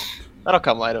 that'll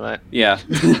come later, mate. yeah.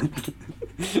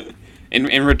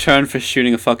 In return for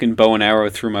shooting a fucking bow and arrow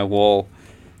through my wall.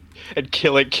 And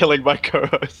killing my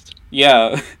co-host.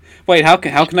 Yeah. Wait, how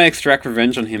can I extract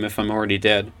revenge on him if I'm already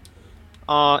dead?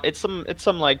 It's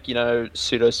some like, you know,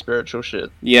 pseudo spiritual shit.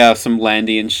 Yeah, some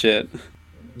Landian shit.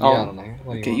 Yeah, I don't know.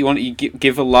 What do Okay, you want? you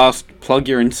give a last plug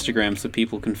your Instagram so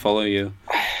people can follow you.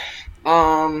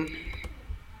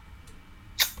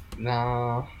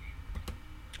 No.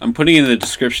 I'm putting it in the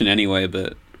description anyway,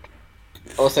 but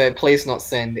Also, please not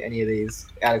send any of these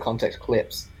out of context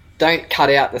clips. Don't cut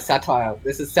out the satire.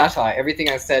 This is satire. Everything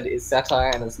I said is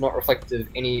satire, and it's not reflective of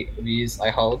any views I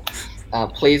hold.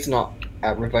 Please not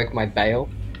revoke my bail,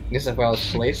 New South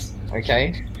Wales Police.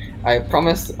 Okay, I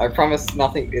promise.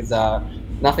 Nothing is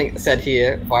nothing said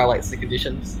here violates the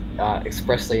conditions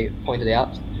expressly pointed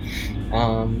out.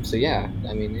 So yeah,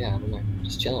 I mean, yeah, I don't know,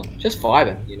 just chilling, just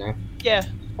vibing, you know. Yeah.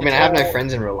 I mean, I have no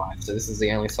friends in real life, so this is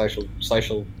the only social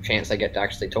chance I get to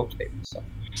actually talk to people. So.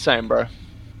 Same, bro.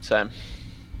 Same.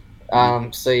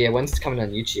 So yeah, when's it coming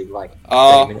on YouTube? Like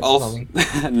 30 minutes or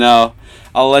something? No,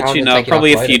 I'll let How you long does it know. take you to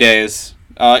Probably a upload few it? days.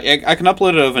 I can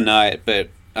upload it overnight, but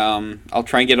I'll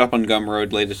try and get it up on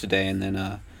Gumroad later today, and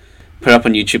then put it up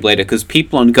on YouTube later. Because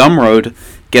people on Gumroad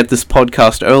get this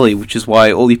podcast early, which is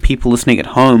why all you people listening at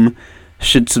home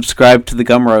should subscribe to the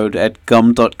Gumroad at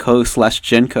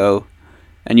gum.co/Genco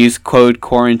and use code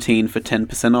quarantine for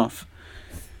 10% off.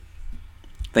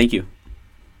 Thank you.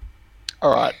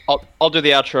 All right, I'll do the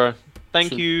outro. Thank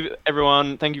Sure. you,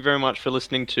 everyone. Thank you very much for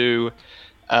listening to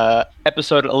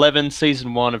episode 11,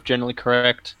 season 1 of Generally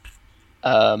Correct.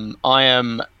 I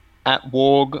am at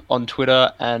Warg on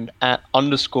Twitter and at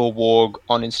 _Warg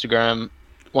on Instagram.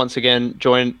 Once again,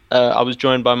 I was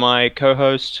joined by my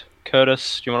co-host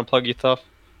Curtis. Do you want to plug your stuff?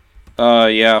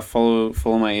 Yeah, follow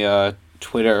my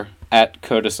Twitter at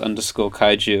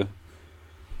Curtis_Kaiju.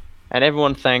 And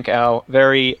everyone thank our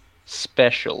very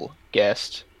special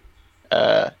guest,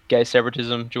 Gay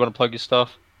Separatism. Do you want to plug your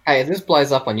stuff? Hey, if this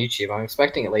blows up on YouTube, I'm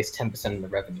expecting at least 10% of the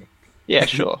revenue. Yeah,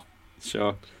 sure.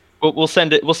 Sure. We'll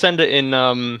send it. We'll send it in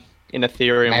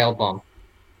Ethereum. Mail bomb.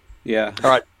 Yeah. All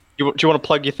right. Do you want to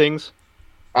plug your things?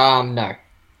 No.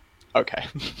 Okay.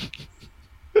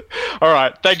 All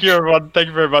right. Thank you, everyone. Thank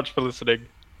you very much for listening.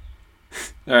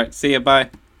 All right. See ya. Bye.